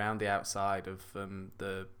them, like round the outside of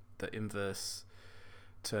the inverse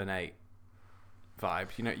turn 8 vibe.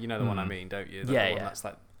 You know the one I mean, don't you? The one that's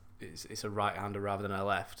like it's a right-hander rather than a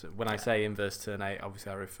left. When I say inverse turn 8,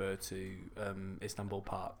 obviously I refer to Istanbul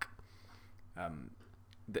Park.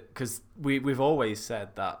 Because we've always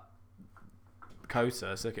said that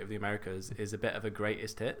COTA, Circuit of the Americas, is a bit of a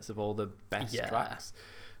greatest hits of all the best tracks.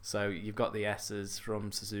 So you've got the S's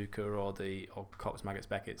from Suzuka or Cox, Maggots,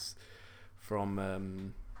 Beckett's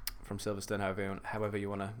from Silverstone, however you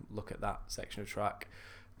want to look at that section of track.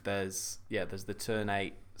 There's the turn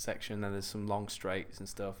 8 section, then there's some long straights and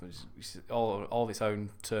stuff, and all of its own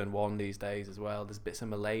turn 1 these days as well. There's bits of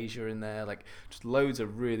Malaysia in there, like just loads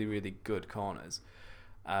of really, really good corners.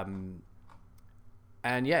 And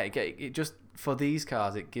yeah, it just, for these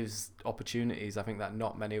cars, it gives opportunities I think that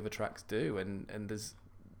not many other tracks do, and there's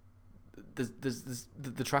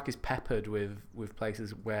the track is peppered with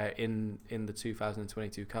places where in the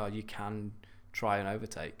 2022 car you can try and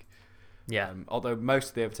overtake. Yeah. Although most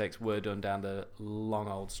of the overtakes were done down the long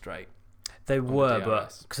old straight. They were,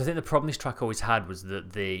 but because I think the problem this track always had was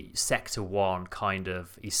that the sector 1 kind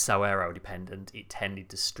of is so aero dependent, it tended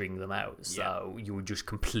to string them out. So you were just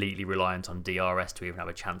completely reliant on DRS to even have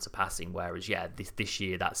a chance of passing. Whereas, this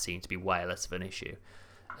year that seemed to be way less of an issue.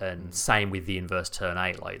 And same with the inverse turn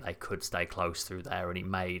 8, like they could stay close through there, and it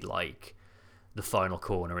made like the final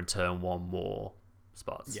corner and turn 1 more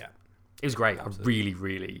spots. Yeah, it was great. Absolutely. I really,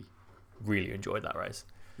 really, really enjoyed that race.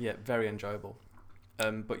 Yeah, very enjoyable.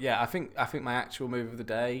 But yeah, I think my actual move of the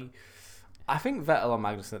day, I think Vettel on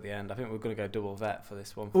Magnussen at the end. I think we're going to go double vet for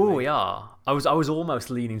this one. Oh, we are. I was almost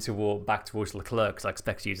leaning back towards Leclerc because I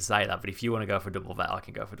expected you to say that. But if you want to go for double vet, I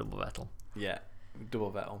can go for double Vettel. Yeah,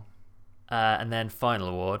 double Vettel. And then final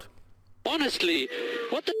award. Honestly,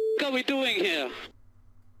 what the f*** are we doing here?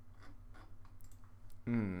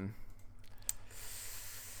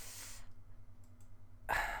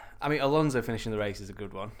 I mean, Alonso finishing the race is a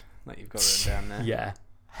good one. Like, you've got it down there. Yeah.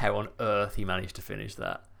 How on earth he managed to finish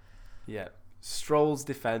that? Yeah. Stroll's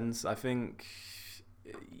defence, I think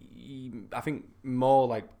more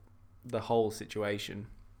like the whole situation.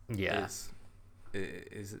 Yeah.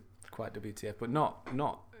 Is quite WTF, but not.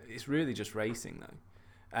 It's really just racing though,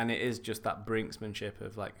 and it is just that brinksmanship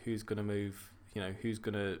of like who's going to move. Who's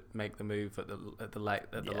going to make the move at the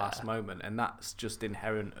last moment, and that's just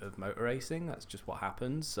inherent of motor racing. That's just what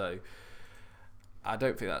happens. So I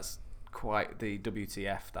don't think that's quite the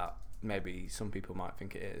WTF that maybe some people might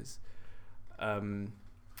think it is.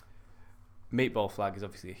 Meatball flag is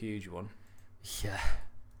obviously a huge one. Yeah.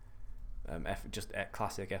 Just a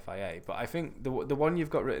classic FIA. But I think the one you've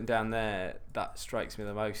got written down there that strikes me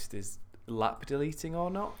the most is lap deleting or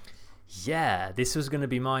not. Yeah, this was going to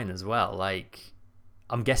be mine as well. Like,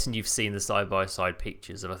 I'm guessing you've seen the side-by-side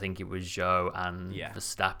pictures of, I think it was Zhou and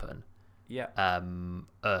Verstappen. Yeah. I can't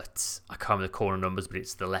remember the corner numbers, but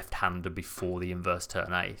it's the left-hander before the inverse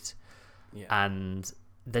turn 8. Yeah. And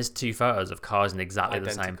there's 2 photos of cars in exactly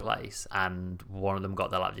the same place, and one of them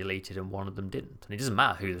got their lap deleted and one of them didn't. And it doesn't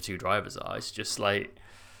matter who the 2 drivers are. It's just like...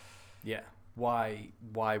 Yeah. Why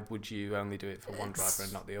would you only do it for one driver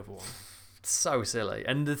and not the other one? So silly,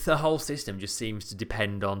 and the whole system just seems to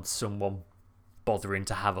depend on someone bothering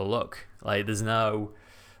to have a look. Like, there's no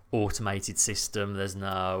automated system. There's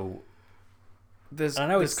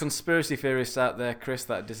conspiracy theorists out there, Chris,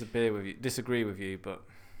 that disagree with you, but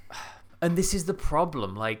and this is the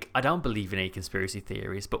problem. Like, I don't believe in any conspiracy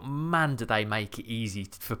theories, but man, do they make it easy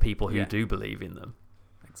for people who do believe in them.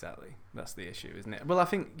 Exactly, that's the issue, isn't it? Well, I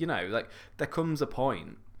think like there comes a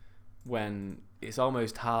point when it's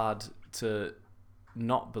almost hard to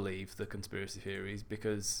not believe the conspiracy theories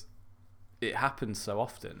because it happens so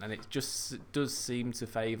often, and it just does seem to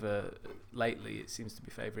favour lately. It seems to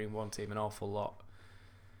be favouring one team an awful lot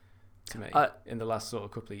to me in the last sort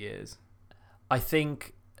of couple of years. I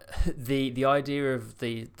think the idea of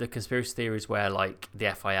the conspiracy theories where like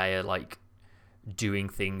the FIA are like doing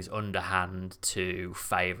things underhand to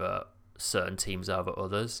favour certain teams over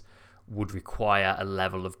others would require a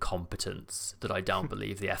level of competence that I don't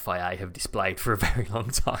believe the FIA have displayed for a very long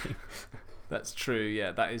time. That's true.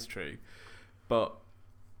 Yeah, that is true. But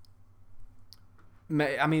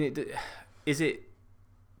I mean,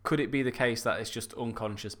 could it be the case that it's just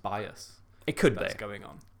unconscious bias? It could that's be going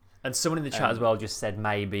on. And someone in the chat as well just said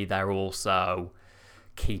maybe they're also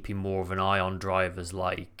keeping more of an eye on drivers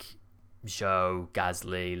like Zhou,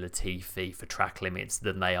 Gasly, Latifi for track limits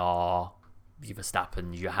than they are your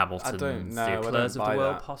Verstappen, your Hamilton, Leclerc's of the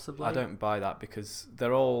world, possibly. I don't buy that because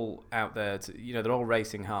they're all out there they're all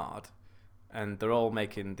racing hard and they're all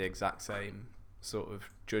making the exact same sort of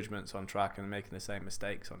judgments on track and making the same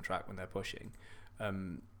mistakes on track when they're pushing.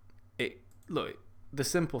 Look, the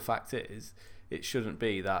simple fact is it shouldn't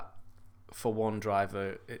be that for one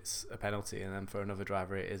driver it's a penalty and then for another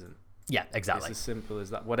driver it isn't. Yeah, exactly. It's as simple as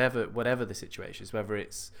that. Whatever the situation is, whether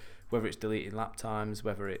it's deleting lap times,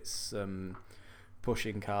 whether it's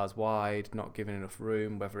pushing cars wide, not giving enough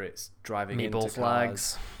room, whether it's driving meatball into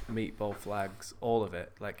flags, meatball flags, all of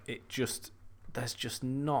it. Like there's just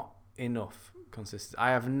not enough consistency.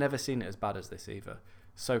 I have never seen it as bad as this either.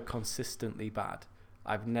 So consistently bad.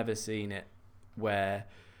 I've never seen it where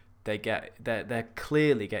they're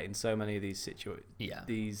clearly getting so many of these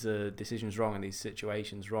decisions wrong and these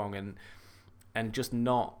situations wrong and just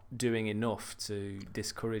not doing enough to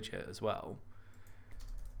discourage it as well.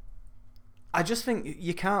 I just think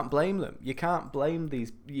you can't blame them. You can't blame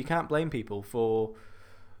people for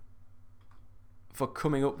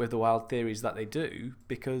coming up with the wild theories that they do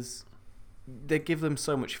because they give them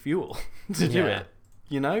so much fuel to do it.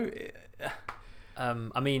 You know?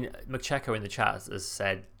 I mean, McCheco in the chat has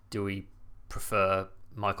said, do we prefer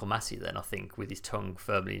Michael Massey then, I think, with his tongue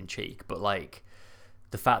firmly in cheek. But, like,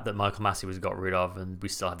 the fact that Michael Massey was got rid of and we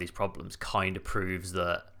still have these problems kind of proves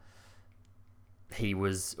that he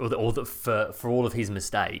was, or that for all of his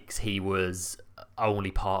mistakes, he was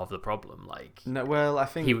only part of the problem. Like, no, well, I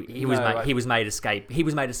think he was made a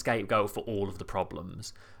scapegoat for all of the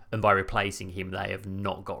problems, and by replacing him, they have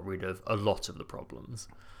not got rid of a lot of the problems.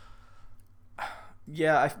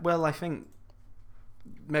 Yeah, I think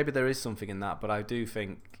maybe there is something in that, but I do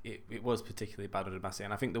think it was particularly bad with Massey,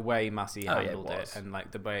 and I think the way Massey handled it and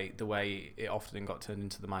like the way it often got turned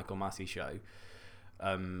into the Michael Massey show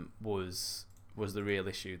was the real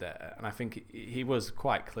issue there. And I think he was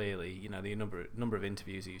quite clearly, the number of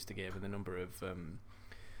interviews he used to give and the number of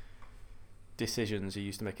decisions he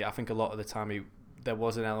used to make. I think a lot of the time there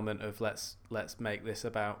was an element of let's make this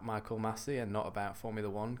about Michael Massey and not about Formula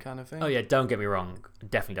One kind of thing. Oh yeah, don't get me wrong.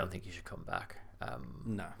 Definitely don't think he should come back.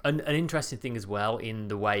 No. An interesting thing as well, in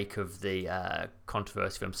the wake of the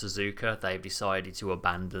controversy from Suzuka, they've decided to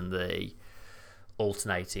abandon the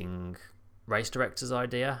alternating race directors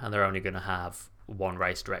idea, and they're only going to have one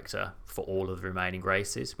race director for all of the remaining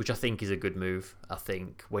races, which I think is a good move. I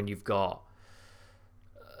think when you've got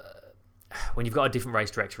a different race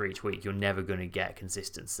director each week, you're never going to get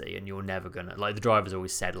consistency, and you're never going to, like the drivers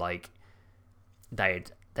always said, like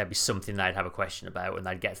there'd be something they'd have a question about, and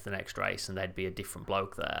they'd get to the next race, and there'd be a different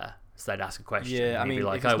bloke there, so they'd ask a question. Yeah, and he'd be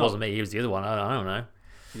like, "Oh, it wasn't me; he was the other one." I don't know.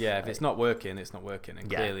 Yeah, if it's not working, it's not working, and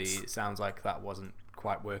clearly it sounds like that wasn't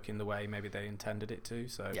quite working the way maybe they intended it to.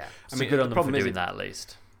 So yeah, I mean, good on them for doing that at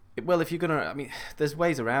least. Well, if you're gonna, there's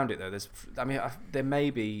ways around it though. There may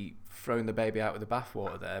be throwing the baby out with the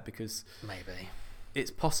bathwater there, because maybe it's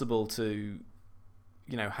possible to,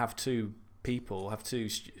 have two people, have two.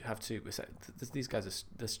 These guys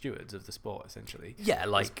are the stewards of the sport essentially. Yeah,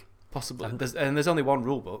 like it's possible, and there's only one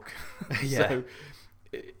rule book. Yeah. So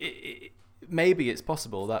maybe it's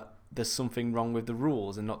possible that there's something wrong with the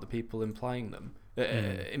rules and not the people implying them,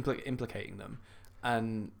 implicating them,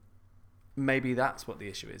 and maybe that's what the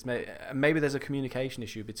issue is. Maybe there's a communication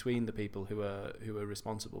issue between the people who are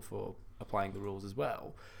responsible for applying the rules as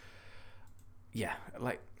well. Yeah,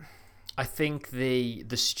 like I think the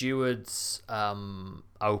stewards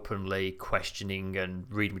openly questioning and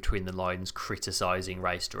reading between the lines, criticising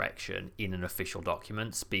race direction in an official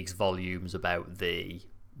document speaks volumes about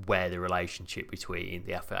where the relationship between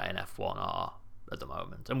the FIA and F1 are at the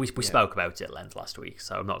moment. And we spoke about it at length last week,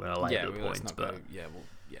 so I'm not going to labour the point.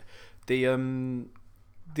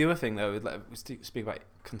 The other thing though, we speak about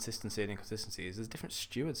consistency and inconsistency, is there's different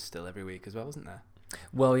stewards still every week as well, isn't there?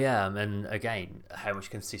 Well, yeah, and again, how much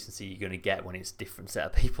consistency are you going to get when it's a different set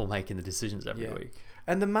of people making the decisions every week?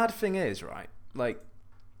 And the mad thing is, right, like,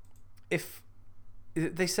 if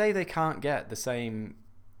they say they can't get the same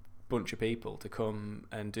bunch of people to come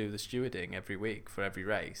and do the stewarding every week for every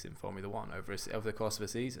race in Formula One over the course of a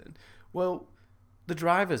season, well, The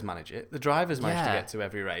drivers manage it. The drivers manage to Yeah. get to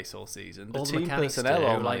every race all season. The All the team mechanics personnel do,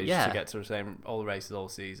 all like, manage to get to all the races all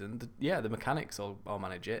season. The mechanics all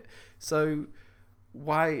manage it. So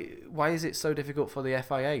why is it so difficult for the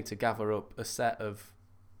FIA to gather up a set of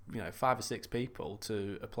 5 or 6 people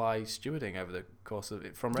to apply stewarding over the course of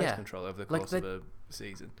it from race control over the course of a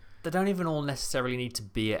season? They don't even all necessarily need to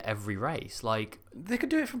be at every race. Like, they could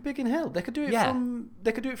do it from Biggin Hill. They could do it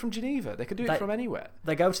from Geneva. They could do it from anywhere.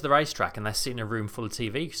 They go to the racetrack and they're sitting in a room full of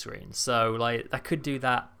TV screens. So like they could do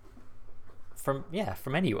that from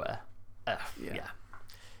anywhere.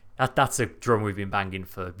 That's a drum we've been banging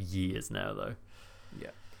for years now, though.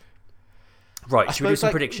 Yeah. Right, should we do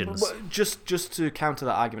some predictions? Just to counter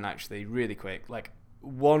that argument, actually, really quick, like,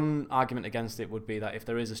 one argument against it would be that if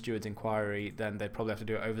there is a stewards inquiry, then they'd probably have to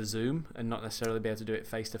do it over Zoom and not necessarily be able to do it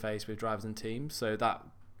face to face with drivers and teams. So that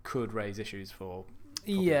could raise issues for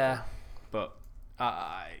people. But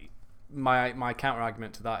my counter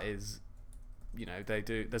argument to that is,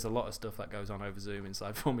 there's a lot of stuff that goes on over Zoom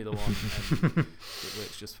inside Formula One, and it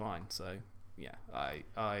works just fine. So yeah,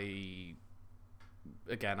 I'm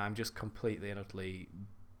just completely and utterly,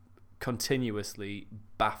 continuously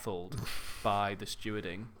baffled by the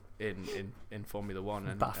stewarding in Formula One,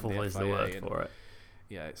 and baffled and is the word for it.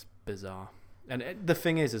 Yeah, it's bizarre. And the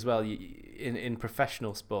thing is, as well, in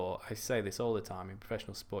professional sport, I say this all the time, in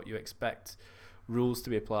professional sport, you expect rules to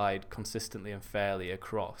be applied consistently and fairly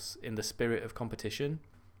across, in the spirit of competition,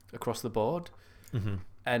 across the board. Mm-hmm.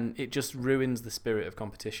 And it just ruins the spirit of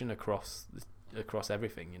competition across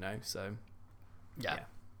everything, So, yeah.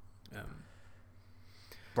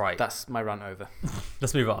 Right. That's my rant over.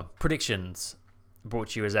 Let's move on. Predictions brought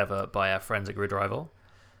to you as ever by our friends at Grid Rival.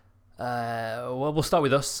 Well, we'll start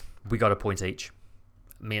with us. We got a point each.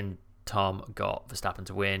 Me and Tom got Verstappen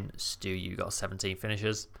to win. Stu, you got 17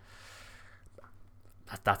 finishes.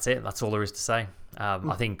 That's it. That's all there is to say.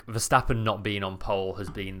 I think Verstappen not being on pole has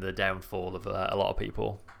been the downfall of a lot of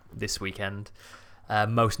people this weekend.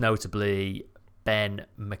 Most notably, Ben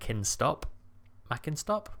McKinstop.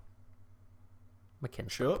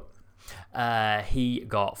 Sure. He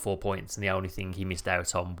got 4 points, and the only thing he missed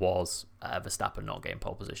out on was Verstappen not getting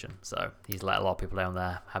pole position. So he's let a lot of people down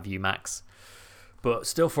there. Have you, Max? But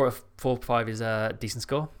still, 4-5 is a decent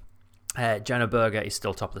score. Jonah Berger is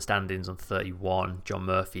still top of the standings on 31. John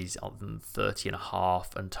Murphy's on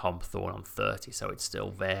 30.5, and Tom Thorne on 30. So it's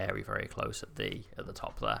still very, very close at the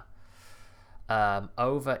top there.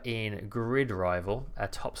 Over in Grid Rival, our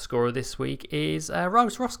top scorer this week is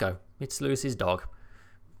Rose Roscoe. It's Lewis's dog.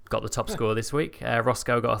 Got the top score this week.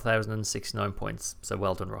 Roscoe got 1,069 points. So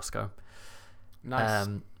well done, Roscoe. Nice.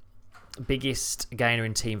 Biggest gainer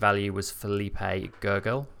in team value was Felipe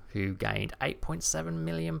Gurgel, who gained £8.7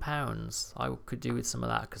 million. I could do with some of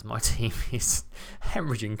that because my team is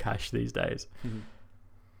hemorrhaging cash these days.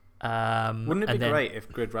 Wouldn't it be great if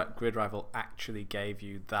Grid Rival actually gave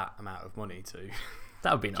you that amount of money to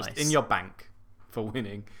that would be just nice in your bank for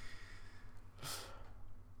winning?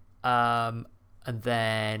 And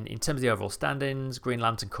then in terms of the overall standings, Green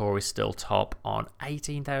Lantern Corps is still top on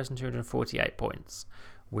 18,248 points,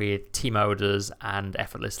 with Team Oders and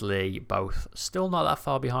Effortlessly both still not that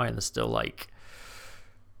far behind. There's still like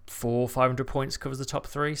 400-500 points covers the top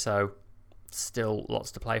three, so still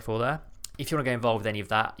lots to play for there. If you want to get involved with any of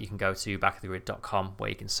that, you can go to backofthegrid.com, where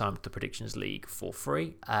you can sign up to the Predictions League for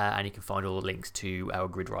free, and you can find all the links to our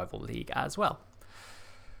Grid Rival League as well.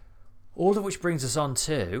 All of which brings us on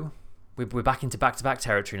to, we're back into back-to-back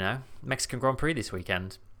territory now. Mexican Grand Prix this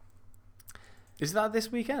weekend. Is that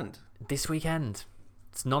this weekend? This weekend.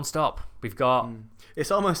 It's non-stop. We've got...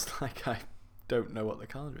 It's almost like I don't know what the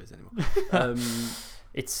calendar is anymore.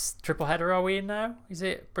 It's triple header, are we in now? Is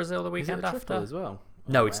it Brazil the weekend after? As well?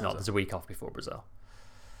 No, it's not. There's a week off before Brazil.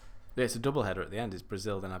 Yeah, it's a double header at the end. It's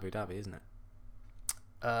Brazil then Abu Dhabi, isn't it?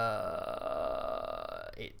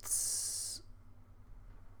 It's...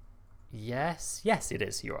 Yes, it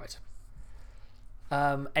is. You're right.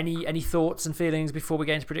 Any thoughts and feelings before we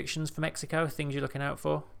get into predictions for Mexico? Things you're looking out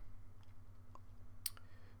for?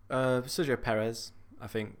 Sergio Perez, I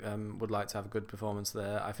think, would like to have a good performance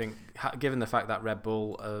there. I think, given the fact that Red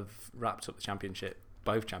Bull have wrapped up the championship,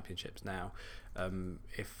 both championships now,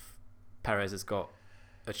 if Perez has got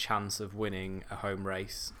a chance of winning a home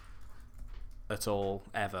race at all,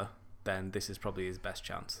 ever, then this is probably his best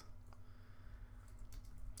chance.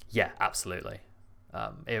 Yeah, absolutely.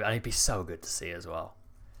 And it'd be so good to see as well.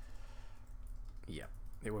 Yeah,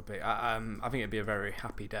 it would be. I think it'd be a very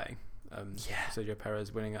happy day. Sergio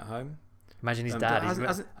Perez winning at home. Imagine his dad.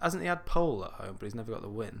 Hasn't he had pole at home, but he's never got the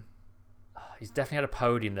win? He's definitely had a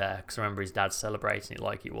podium there, because I remember his dad celebrating it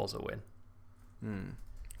like it was a win.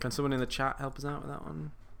 Can someone in the chat help us out with that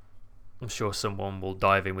one? I'm sure someone will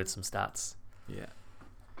dive in with some stats. Yeah.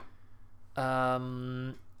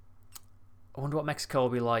 I wonder what Mexico will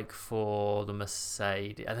be like for the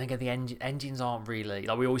Mercedes. I think the engines aren't really...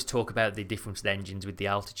 Like, we always talk about the difference in engines with the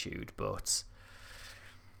altitude, but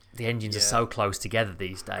the engines are so close together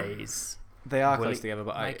these days. They are close together,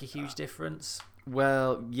 but make a huge difference?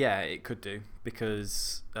 Well, yeah, it could do,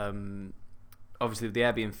 because obviously with the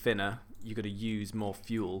air being thinner, you've got to use more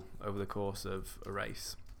fuel over the course of a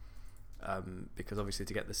race, because obviously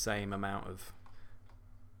to get the same amount of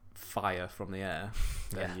fire from the air,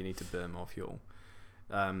 then you need to burn more fuel.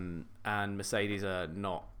 And Mercedes are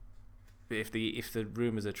not. If the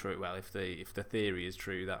rumors are true, well, if the theory is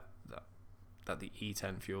true that the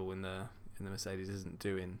E10 fuel in the Mercedes isn't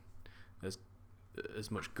doing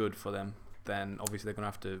as much good for them, then obviously they're going to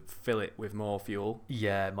have to fill it with more fuel.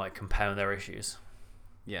 Yeah, it might compound their issues.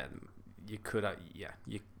 Yeah, you could.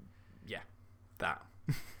 That.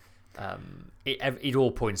 It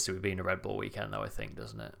all points to it being a Red Bull weekend, though, I think,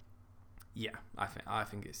 doesn't it? Yeah, I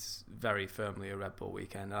think it's very firmly a Red Bull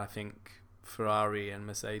weekend. I think Ferrari and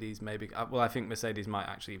Mercedes maybe. Well, I think Mercedes might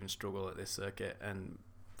actually even struggle at this circuit, and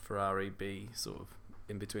Ferrari be sort of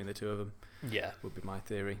in between the two of them. Yeah, would be my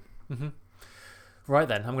theory. Mm-hmm. Right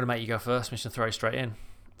then, I'm going to make you go first. I'm just going to throw you straight in.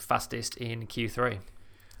 Fastest in Q3.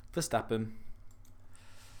 Verstappen.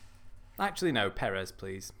 Actually, no, Perez,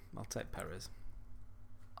 please. I'll take Perez.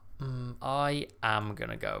 I am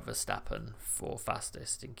going to go Verstappen for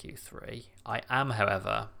fastest in Q3. I am,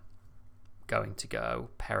 however, going to go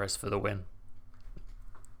Perez for the win.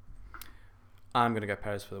 I'm going to go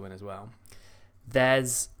Perez for the win as well.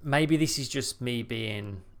 Maybe this is just me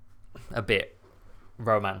being a bit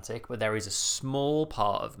romantic, but there is a small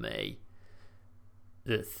part of me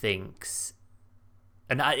that thinks,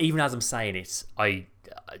 and even as I'm saying it, I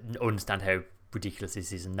understand how ridiculous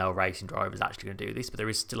this is and no racing driver is actually going to do this, but there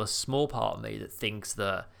is still a small part of me that thinks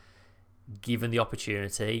that given the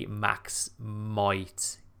opportunity, Max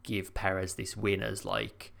might give Perez this win as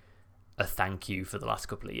like a thank you for the last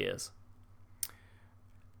couple of years.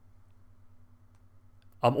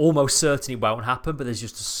 I'm almost certain it won't happen, but there's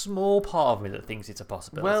just a small part of me that thinks it's a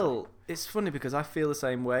possibility. Well, it's funny because I feel the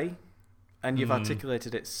same way, and you've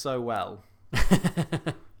articulated it so well.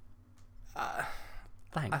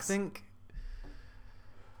 Thanks. I think...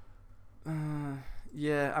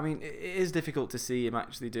 yeah, I mean, it is difficult to see him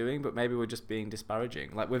actually doing, but maybe we're just being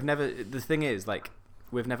disparaging. Like, the thing is, like,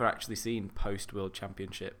 we've never actually seen post-World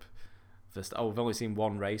Championship. We've only seen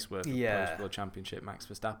one race worth of post-World Championship Max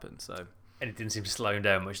Verstappen, so... And it didn't seem to slow him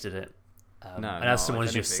down much, did it? No. And as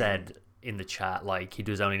someone's just said in the chat, like, he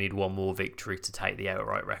does only need one more victory to take the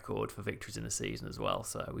outright record for victories in the season as well,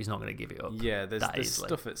 so he's not going to give it up. Yeah, there's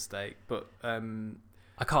stuff at stake, but...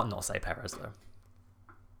 I can't not say Perez, though.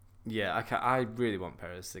 Yeah, I really want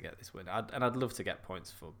Perez to get this win. I'd love to get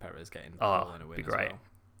points for Perez getting a win be great. as well.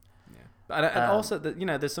 Yeah. And also,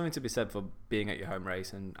 there's something to be said for being at your home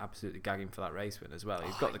race and absolutely gagging for that race win as well.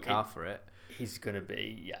 He's got the car for it. He's going to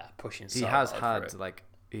be, pushing so He has hard had,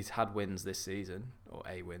 he's had wins this season, or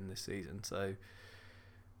a win this season, so,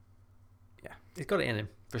 yeah. He's got it in him,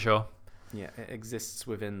 for sure. Yeah, it exists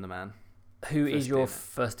within the man. Who is your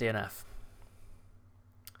first DNF?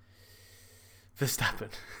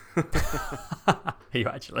 Verstappen. Are you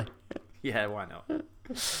actually? Yeah, why not?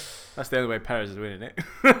 That's the only way Perez is winning it.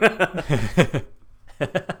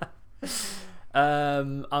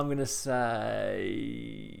 I'm going to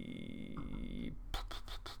say...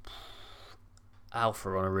 Alpha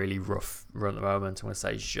are on a really rough run at the moment. I'm going to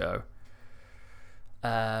say Zhou.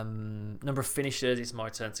 Number of finishers, it's my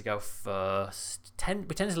turn to go first. We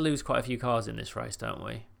tend to lose quite a few cars in this race, don't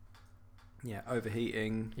we? Yeah,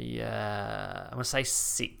 overheating. Yeah, I'm going to say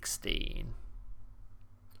 16.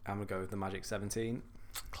 I'm going to go with the Magic 17.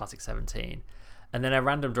 Classic 17. And then a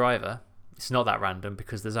random driver. It's not that random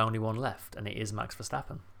because there's only one left, and it is Max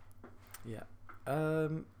Verstappen. Yeah.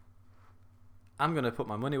 I'm going to put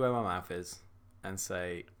my money where my mouth is and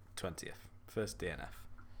say 20th. First DNF.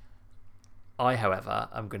 I, however,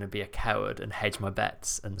 am going to be a coward and hedge my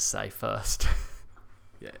bets and say first.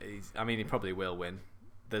 Yeah, he probably will win.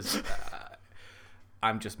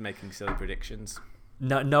 I'm just making silly predictions.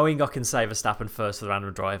 No, knowing I can say Verstappen first for the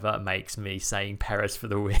random driver makes me saying Perez for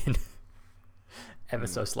the win ever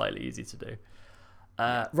so slightly easy to do.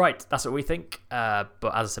 Right, that's what we think. But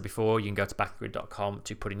as I said before, you can go to backgrid.com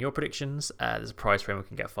to put in your predictions. There's a prize for him. We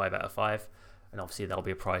can get 5 out of 5. And obviously there'll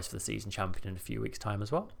be a prize for the season champion in a few weeks' time as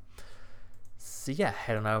well. So yeah,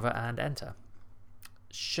 head on over and enter.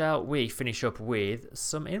 Shall we finish up with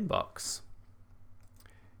some inbox?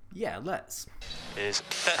 Yeah, let's. is...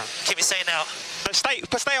 keep me saying now. Stay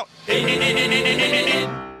out.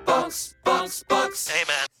 Box. Hey,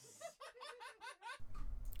 man.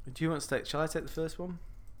 Do you want to take... Shall I take the first one?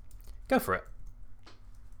 Go for it.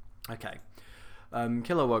 Okay.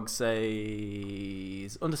 Kilowog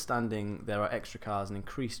says, understanding there are extra cars and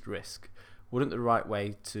increased risk, wouldn't the right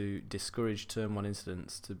way to discourage Turn 1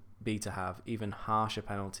 incidents to be to have even harsher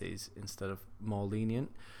penalties instead of more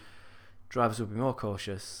lenient? Drivers would be more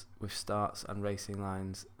cautious with starts and racing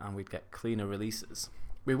lines, and we'd get cleaner releases.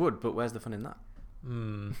 We would, but where's the fun in that?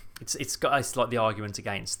 It's like the argument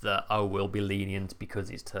against the we'll be lenient because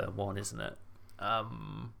it's Turn 1, isn't it?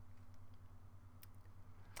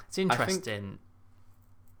 It's interesting.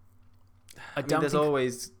 I mean, there's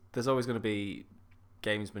always going to be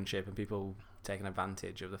gamesmanship and people taking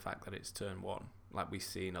advantage of the fact that it's Turn 1. Like, we've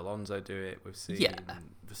seen Alonso do it, we've seen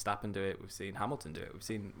Verstappen do it, we've seen Hamilton do it, we've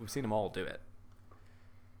seen them all do it.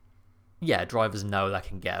 Yeah, drivers know they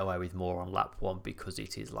can get away with more on lap 1 because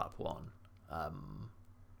it is lap 1.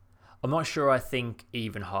 I'm not sure I think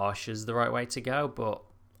even harsh is the right way to go, but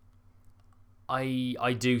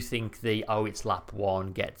I do think it's lap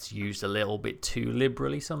 1 gets used a little bit too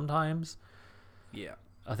liberally sometimes. Yeah.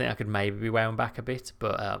 I think I could maybe be wound back a bit,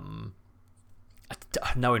 but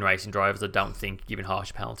knowing racing drivers, I don't think giving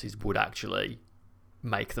harsh penalties would actually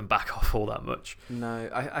make them back off all that much. No,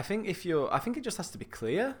 I think I think it just has to be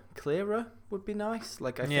clearer would be nice.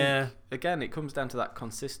 Like, I think, again, it comes down to that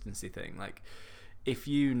consistency thing. Like, if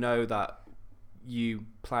you know that you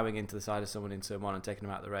ploughing into the side of someone in Turn 1 and taking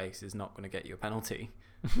them out of the race is not going to get you a penalty,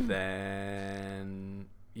 then,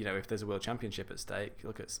 you know, if there's a world championship at stake,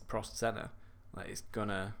 look at Prost Senna, like, it's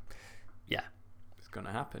gonna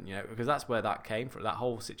happen, you know, because that's where that came from. That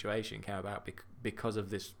whole situation came about because of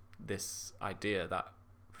this idea that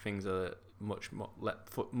things are much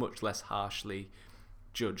less harshly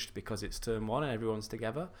judged because it's Turn 1 and everyone's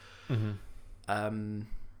together. And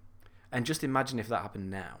just imagine if that happened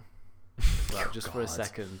now. Like, just for a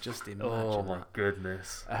second, just imagine. Oh my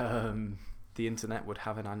goodness. The internet would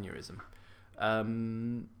have an aneurysm.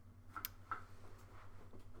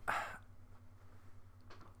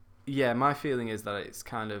 Yeah, my feeling is that it's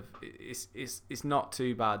kind of it's not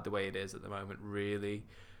too bad the way it is at the moment, really.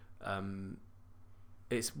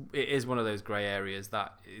 It is one of those grey areas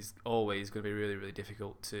that is always going to be really, really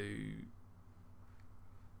difficult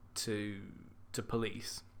to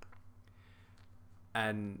police.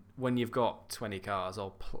 And when you've got 20 cars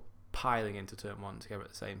all piling into Turn 1 together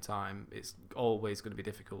at the same time, it's always going to be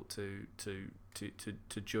difficult to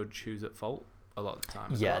judge who's at fault a lot of the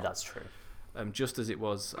time. Yeah, that's true. Just as it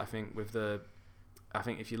was, I think,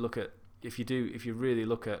 if you really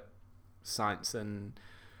look at Sainz and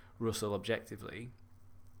Russell objectively,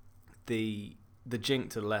 the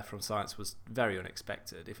jink to the left from Sainz was very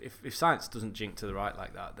unexpected. If Sainz doesn't jink to the right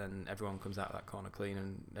like that, then everyone comes out of that corner clean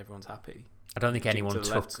and everyone's happy. I don't think anyone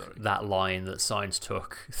took that line that Sainz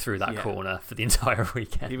took through that corner for the entire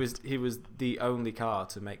weekend. He was the only car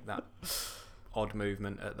to make that odd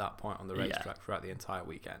movement at that point on the racetrack throughout the entire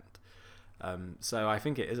weekend. So I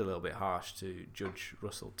think it is a little bit harsh to judge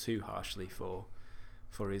Russell too harshly for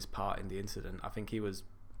his part in the incident. I think he was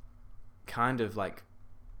kind of like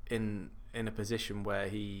in a position where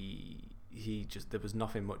he just, there was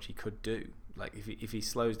nothing much he could do. Like, if he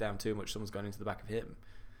slows down too much, someone's going into the back of him.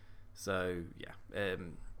 So yeah,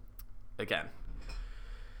 again,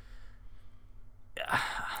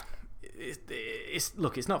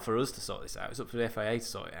 it's not for us to sort this out. It's up for the FIA to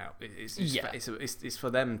sort it out. It's for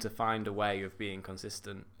them to find a way of being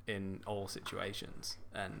consistent in all situations,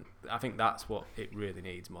 and I think that's what it really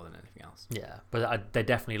needs more than anything else. Yeah, but they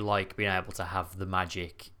definitely like being able to have the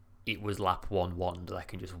magic. It was lap 1-1 that they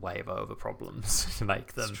can just wave over problems to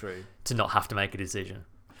make them to not have to make a decision.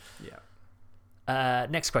 Yeah.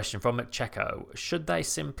 Next question from McCheco. Should they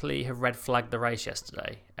simply have red flagged the race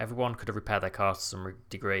yesterday? Everyone could have repaired their cars to some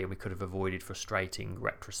degree and we could have avoided frustrating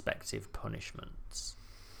retrospective punishments.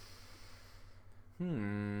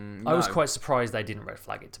 No. I was quite surprised they didn't red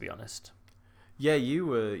flag it, to be honest. Yeah, you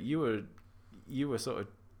were sort of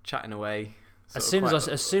chatting away. As soon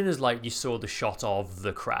as like you saw the shot of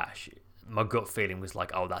the crash, my gut feeling was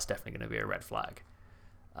like, oh, that's definitely going to be a red flag.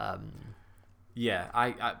 Yeah,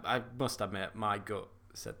 I must admit my gut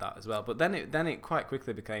said that as well. But then it quite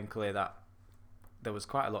quickly became clear that there was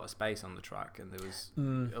quite a lot of space on the track, and there was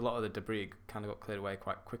a lot of the debris kind of got cleared away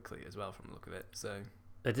quite quickly as well from the look of it. So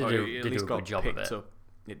they did do a good job of it.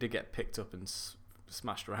 It did get picked up and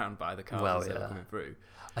smashed around by the cars as they were coming through.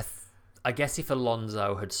 I guess if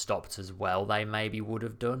Alonso had stopped as well, they maybe would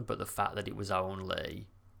have done. But the fact that it was only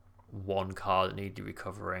one car that needed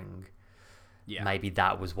recovering, Yeah. maybe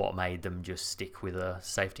that was what made them just stick with a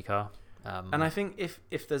safety car. And I think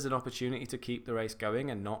if there's an opportunity to keep the race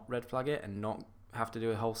going and not red flag it and not have to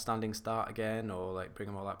do a whole standing start again, or like bring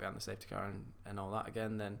them all out behind the safety car and all that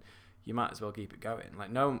again, then you might as well keep it going.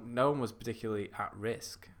 Like no one was particularly at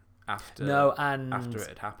risk after it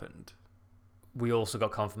had happened. We also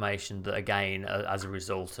got confirmation that, again, as a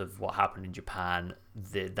result of what happened in Japan,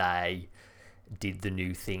 that they did the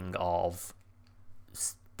new thing of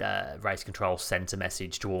race control sent a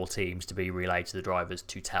message to all teams to be relayed to the drivers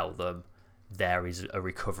to tell them there is a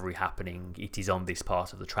recovery happening. It is on this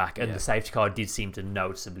part of the track. And the safety car did seem to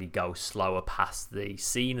noticeably go slower past the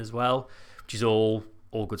scene as well, which is all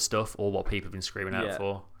good stuff, all what people have been screaming out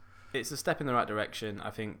for. It's a step in the right direction. I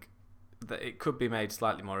think that it could be made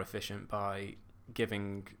slightly more efficient by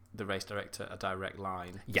giving the race director a direct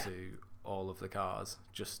line to all of the cars.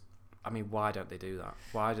 Why don't they do that?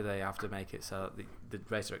 Why do they have to make it so the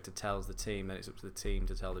race director tells the team, then it's up to the team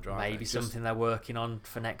to tell the driver? Maybe something they're working on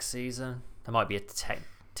for next season. There might be a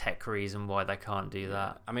tech reason why they can't do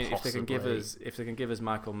that. I mean, if they can give us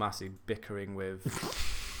Michael Massey bickering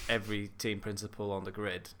with every team principal on the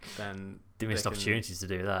grid, then they missed opportunities to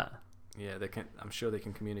do that. Yeah, they can. I'm sure they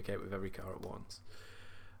can communicate with every car at once.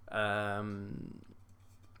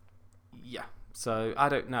 So I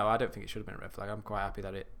don't know. I don't think it should have been a red flag. I'm quite happy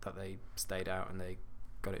that they stayed out and they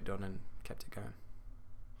got it done and kept it going.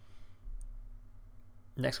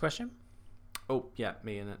 Next question. Oh yeah,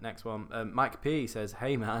 me and the next one. Mike P says,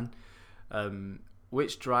 "Hey man,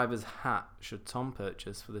 which driver's hat should Tom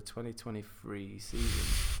purchase for the 2023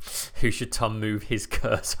 season? Who should Tom move his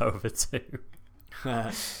curse over to?"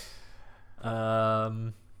 I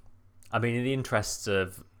mean, in the interests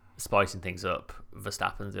of spicing things up,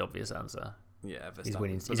 Verstappen's the obvious answer. Yeah,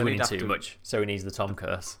 Verstappen. He's winning too much, so he needs the Tom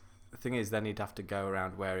curse. The thing is, then he'd have to go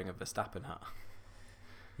around wearing a Verstappen hat.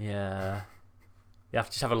 Yeah. You have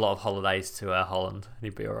to just have a lot of holidays to Holland, and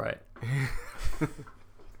he'd be all right. The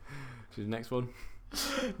next one?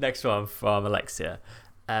 Next one from Alexia.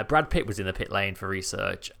 Brad Pitt was in the pit lane for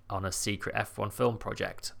research on a secret F1 film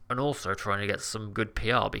project, and also trying to get some good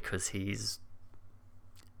PR because he's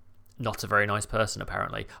not a very nice person,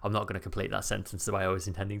 apparently. I'm not going to complete that sentence the way I was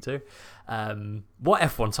intending to. What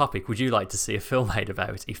F1 topic would you like to see a film made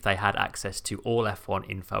about if they had access to all F1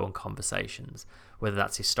 info and conversations, whether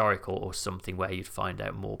that's historical or something where you'd find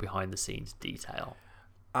out more behind the scenes detail?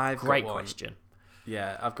 Great question.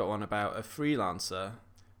 Yeah, I've got one about a freelancer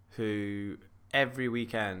who every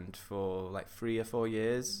weekend for like 3 or 4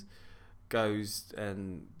 years goes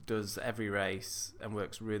and does every race and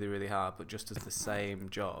works really, really hard, but just does the same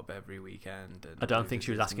job every weekend. And I don't think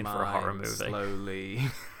she was asking for a horror movie. Slowly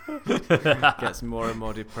gets more and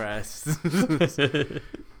more depressed.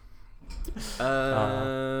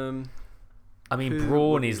 I mean,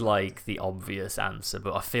 Brawn is like the obvious answer,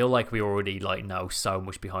 but I feel like we already like know so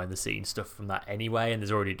much behind the scenes stuff from that anyway, and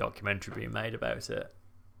there's already a documentary being made about it.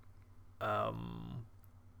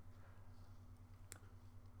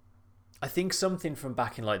 I think something from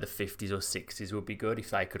back in like the 50s or 60s would be good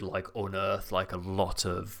if they could like unearth like a lot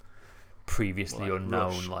of previously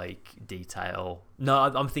unknown Rush. like detail. No,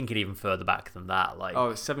 I'm thinking even further back than that. Like,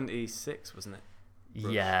 oh, it's 76, wasn't it?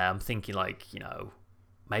 Rush. Yeah, I'm thinking like, you know,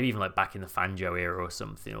 maybe even like back in the Fangio era or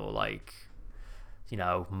something, or like, you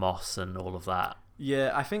know, Moss and all of that.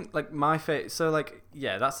 Yeah, I think like my favorite. So like,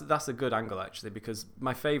 yeah, that's a good angle actually, because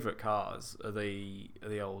my favorite cars are the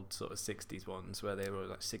old sort of 60s ones where they were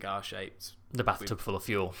like cigar shaped. The bathtub full of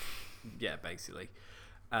fuel. Yeah, basically.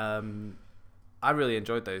 I really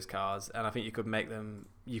enjoyed those cars, and I think you could make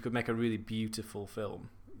a really beautiful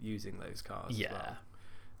film using those cars. Yeah. As well.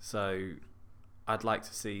 So I'd like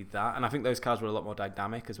to see that, and I think those cars were a lot more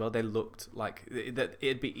dynamic as well. They looked like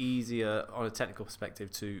it'd be easier on a technical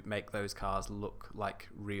perspective to make those cars look like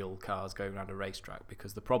real cars going around a racetrack,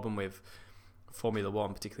 because the problem with Formula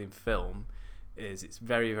One, particularly in film, is it's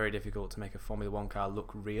very, very difficult to make a Formula One car look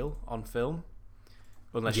real on film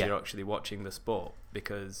unless you're actually watching the sport,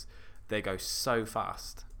 because they go so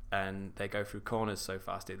fast and they go through corners so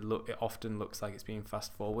fast. It often looks like it's being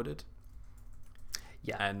fast forwarded.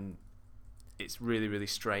 Yeah. And it's really, really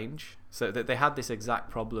strange. So they had this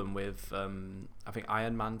exact problem with, I think,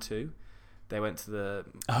 Iron Man 2. They went to the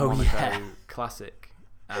Monaco Classic,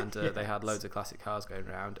 and they had loads of classic cars going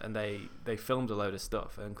around, and they filmed a load of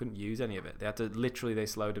stuff and couldn't use any of it. They had to they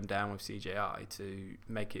slowed them down with CGI to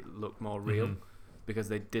make it look more real, because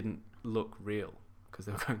they didn't look real because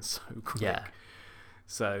they were going so quick. Yeah.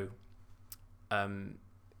 So,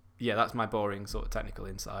 yeah, that's my boring sort of technical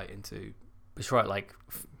insight into. It's right, like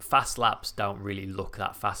fast laps don't really look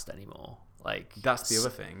that fast anymore. Like that's the other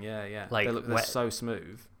thing. Yeah. Like they're so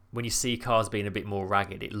smooth. when you see cars being a bit more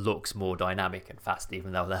ragged, it looks more dynamic and fast,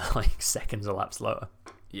 even though they're like seconds a lap slower.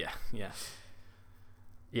 Yeah.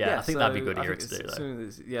 Yeah, I think that'd be good here to do though.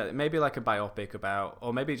 Yeah, maybe like a biopic about,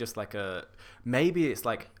 or maybe just like maybe it's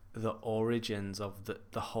like the origins of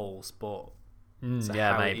the whole sport. So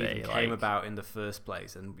Yeah, how maybe it even came about in the first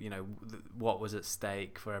place, and what was at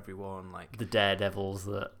stake for everyone, like the daredevils,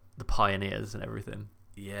 the pioneers, and everything.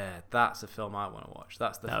 Yeah, that's a film I want to watch.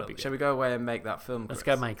 That's the That'd film. be Shall good. we go away and make that film? Let's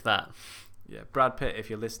Chris? go make that. Yeah, Brad Pitt, if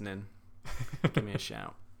you're listening, give me a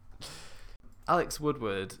shout. Alex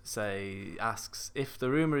Woodward asks if the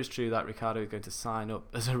rumor is true that Ricciardo is going to sign up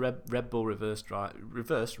as a Red Bull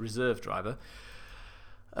reverse reserve driver.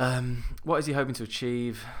 What is he hoping to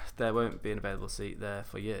achieve? There won't be an available seat there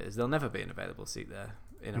for years. There'll never be an available seat there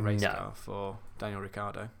in a race car for Daniel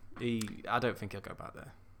Ricciardo. I don't think he'll go back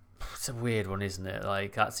there. It's a weird one, isn't it?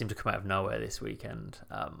 Like, that seemed to come out of nowhere this weekend.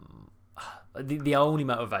 The only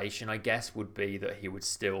motivation, I guess, would be that he would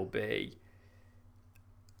still be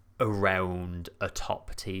around a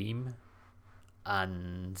top team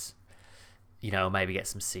and, maybe get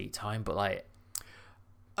some seat time. But, like...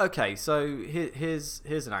 Okay, so here's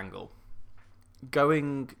an angle.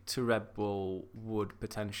 Going to Red Bull would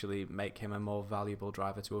potentially make him a more valuable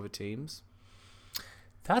driver to other teams.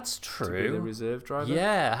 That's To be the true. reserve driver.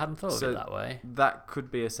 Yeah, I hadn't thought of So it that way. that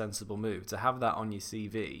could be a sensible move to have that on your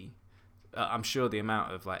CV. I'm sure the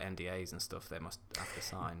amount of like NDAs and stuff they must have to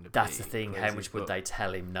sign. That's the thing. How much would they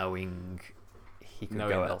tell him, knowing he could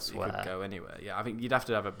go elsewhere? He could go anywhere. Yeah, I think you'd have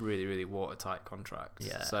to have a really, really watertight contract.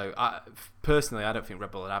 Yeah. So personally, I don't think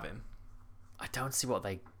Red Bull would have him. I don't see what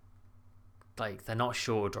they like. They're not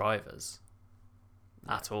sure drivers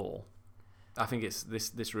at all. I think it's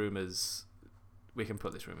this rumours. We can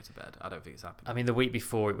put this rumour to bed. I don't think it's happening. I mean, the week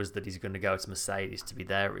before it was that he's going to go to Mercedes to be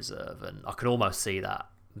their reserve, and I can almost see that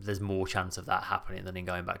there's more chance of that happening than him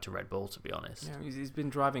going back to Red Bull, to be honest. Yeah, he's been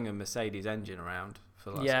driving a Mercedes engine around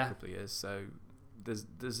for the last couple of years, so there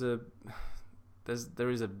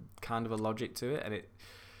is a kind of a logic to it, and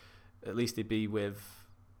at least he'd be with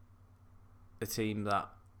a team that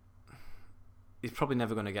he's probably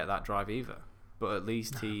never going to get that drive either, but at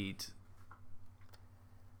least he'd.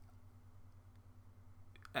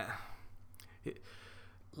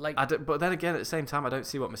 But then again, at the same time, I don't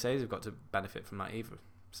see what Mercedes have got to benefit from that either.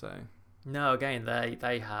 So no, again,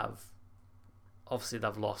 they have obviously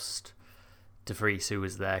they've lost De Vries, who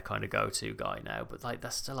was their kind of go-to guy now, but like they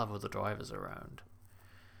still have other drivers around.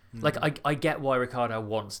 Like I get why Ricciardo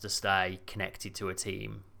wants to stay connected to a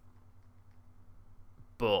team,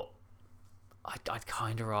 but I'd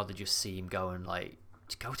kind of rather just see him go and like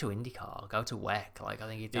go to IndyCar, go to WEC. Like I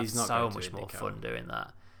think he'd have so much more fun doing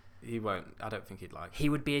that. He won't. I don't think he'd like. He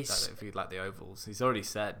would be. I don't think he'd like the ovals. He's already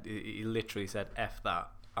said. He literally said, "F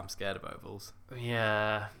that. I'm scared of ovals."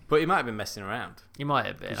 Yeah, but he might have been messing around. He might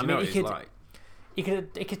have been. I mean, he could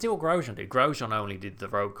do what Grosjean did. Grosjean only did the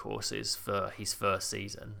road courses for his first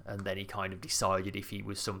season, and then he kind of decided if he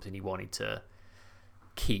was something he wanted to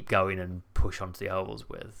keep going and push onto the ovals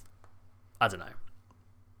with. I don't know.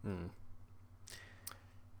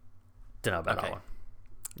 Don't know about that one.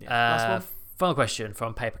 Yeah. Last one. Final question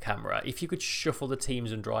from Paper Camera. If you could shuffle the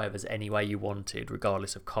teams and drivers any way you wanted,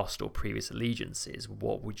 regardless of cost or previous allegiances,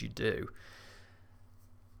 what would you do?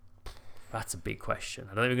 That's a big question.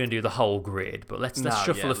 I don't think we're going to do the whole grid, but let's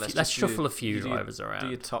shuffle a few drivers around. Do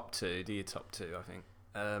your top two, I think.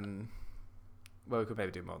 Well, we could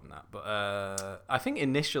maybe do more than that. But I think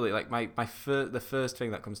initially, like the first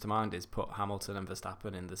thing that comes to mind is put Hamilton and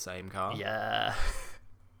Verstappen in the same car. Yeah.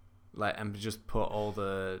 And just put all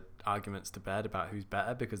the arguments to bed about who's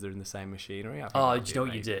better because they're in the same machinery. Do you know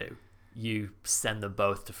what you do? You send them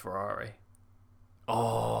both to Ferrari.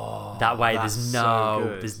 Oh, that way there's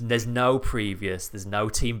no previous, there's no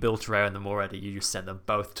team built around them already. You just send them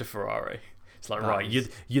both to Ferrari. It's like,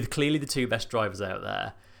 you're clearly the two best drivers out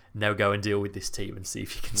there. Now go and deal with this team and see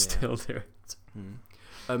if you can still do it.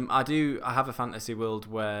 I have a fantasy world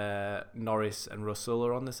where Norris and Russell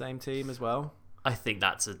are on the same team as well. I think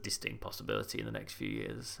that's a distinct possibility in the next few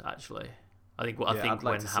years, actually. I think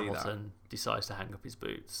when Hamilton decides to hang up his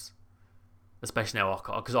boots, especially now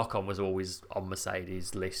Ocon, because Ocon was always on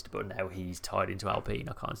Mercedes' list, but now he's tied into Alpine.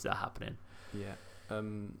 I can't see that happening. Yeah.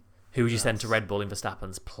 Who would you send to Red Bull in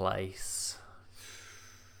Verstappen's place?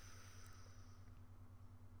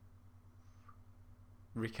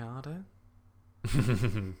 Ricciardo?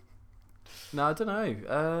 No, I don't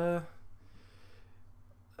know.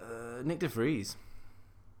 Nick De Vries.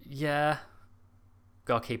 Yeah.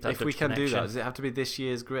 Gotta keep that. If we can do that, does it have to be this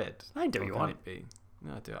year's grid? I do what you want.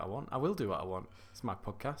 No, I do what I want. I will do what I want. It's my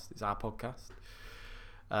podcast. It's our podcast.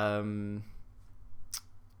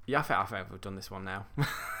 Yeah, I think we've done this one now.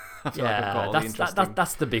 I feel like I've got all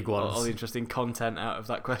that's the big ones. All the interesting content out of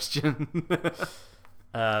that question.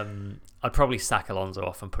 I'd probably sack Alonso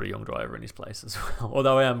off and put a young driver in his place as well.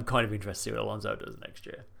 Although I am kind of interested to see what Alonso does next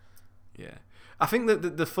year. Yeah, I think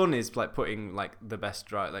that the fun is like putting like the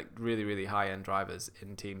best like really really high end drivers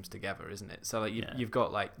in teams together, isn't it? So like you've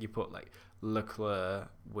got like you put like Leclerc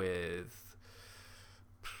with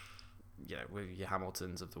with your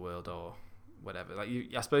Hamiltons of the world or whatever. Like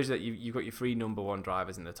I suppose that you've got your 3 number 1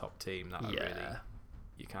 drivers in the top team that are really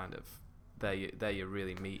you kind of they're your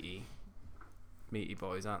really meaty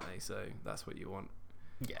boys, aren't they? So that's what you want.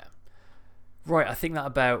 Yeah. Right, I think that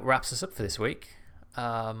about wraps us up for this week.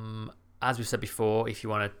 As we've said before, if you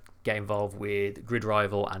want to get involved with Grid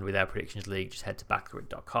Rival and with our Predictions League, just head to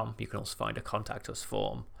backgrid.com. You can also find a contact us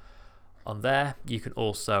form on there. You can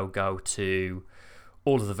also go to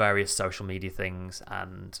all of the various social media things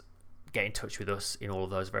and get in touch with us in all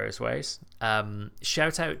of those various ways.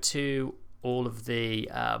 Shout out to all of the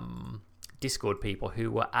Discord people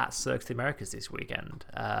who were at Circuit of the Americas this weekend.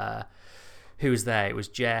 Who was there? It was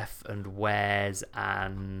Jeff and Wes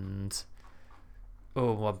and...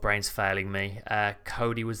 Oh, my brain's failing me.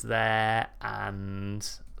 Cody was there, and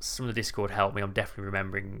some of the Discord helped me. I'm definitely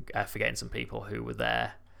forgetting some people who were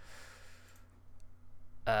there.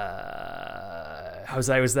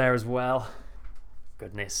 Jose was there as well.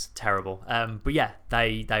 Goodness, terrible. But yeah,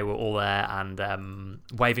 they were all there and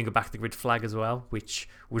waving a back to the grid flag as well, which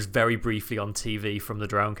was very briefly on TV from the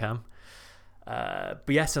drone cam. But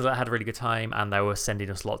yes, I had a really good time, and they were sending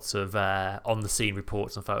us lots of on the scene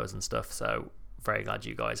reports and photos and stuff. So very glad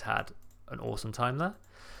you guys had an awesome time there.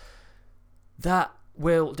 That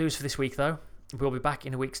will do us for this week, though. We'll be back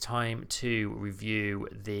in a week's time to review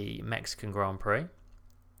the Mexican Grand Prix.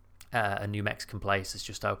 A new Mexican place has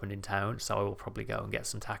just opened in town, so I will probably go and get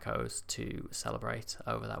some tacos to celebrate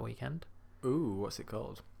over that weekend. Ooh, what's it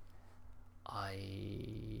called?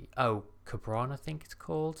 Cabron, I think it's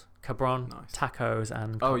called. Cabron, nice. Tacos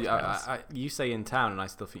and cocktails. Oh, yeah, you say in town, and I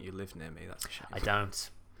still think you live near me. That's a shame. I don't.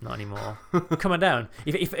 Not anymore. Come on down.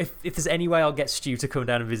 If there's any way I'll get Stu to come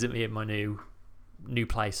down and visit me at my new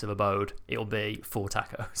place of abode, it'll be 4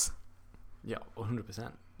 tacos. Yeah,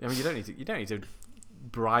 100%. I mean, you don't need to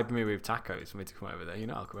bribe me with tacos for me to come over there.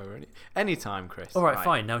 I'll come over anytime, Chris. All right,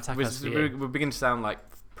 fine. No tacos for you. We're beginning to sound like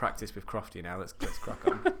practice with Crofty now. Let's crack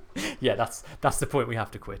on. Yeah, that's the point we have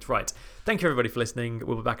to quit. Right. Thank you everybody for listening.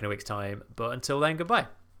 We'll be back in a week's time. But until then, goodbye.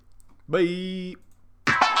 Bye.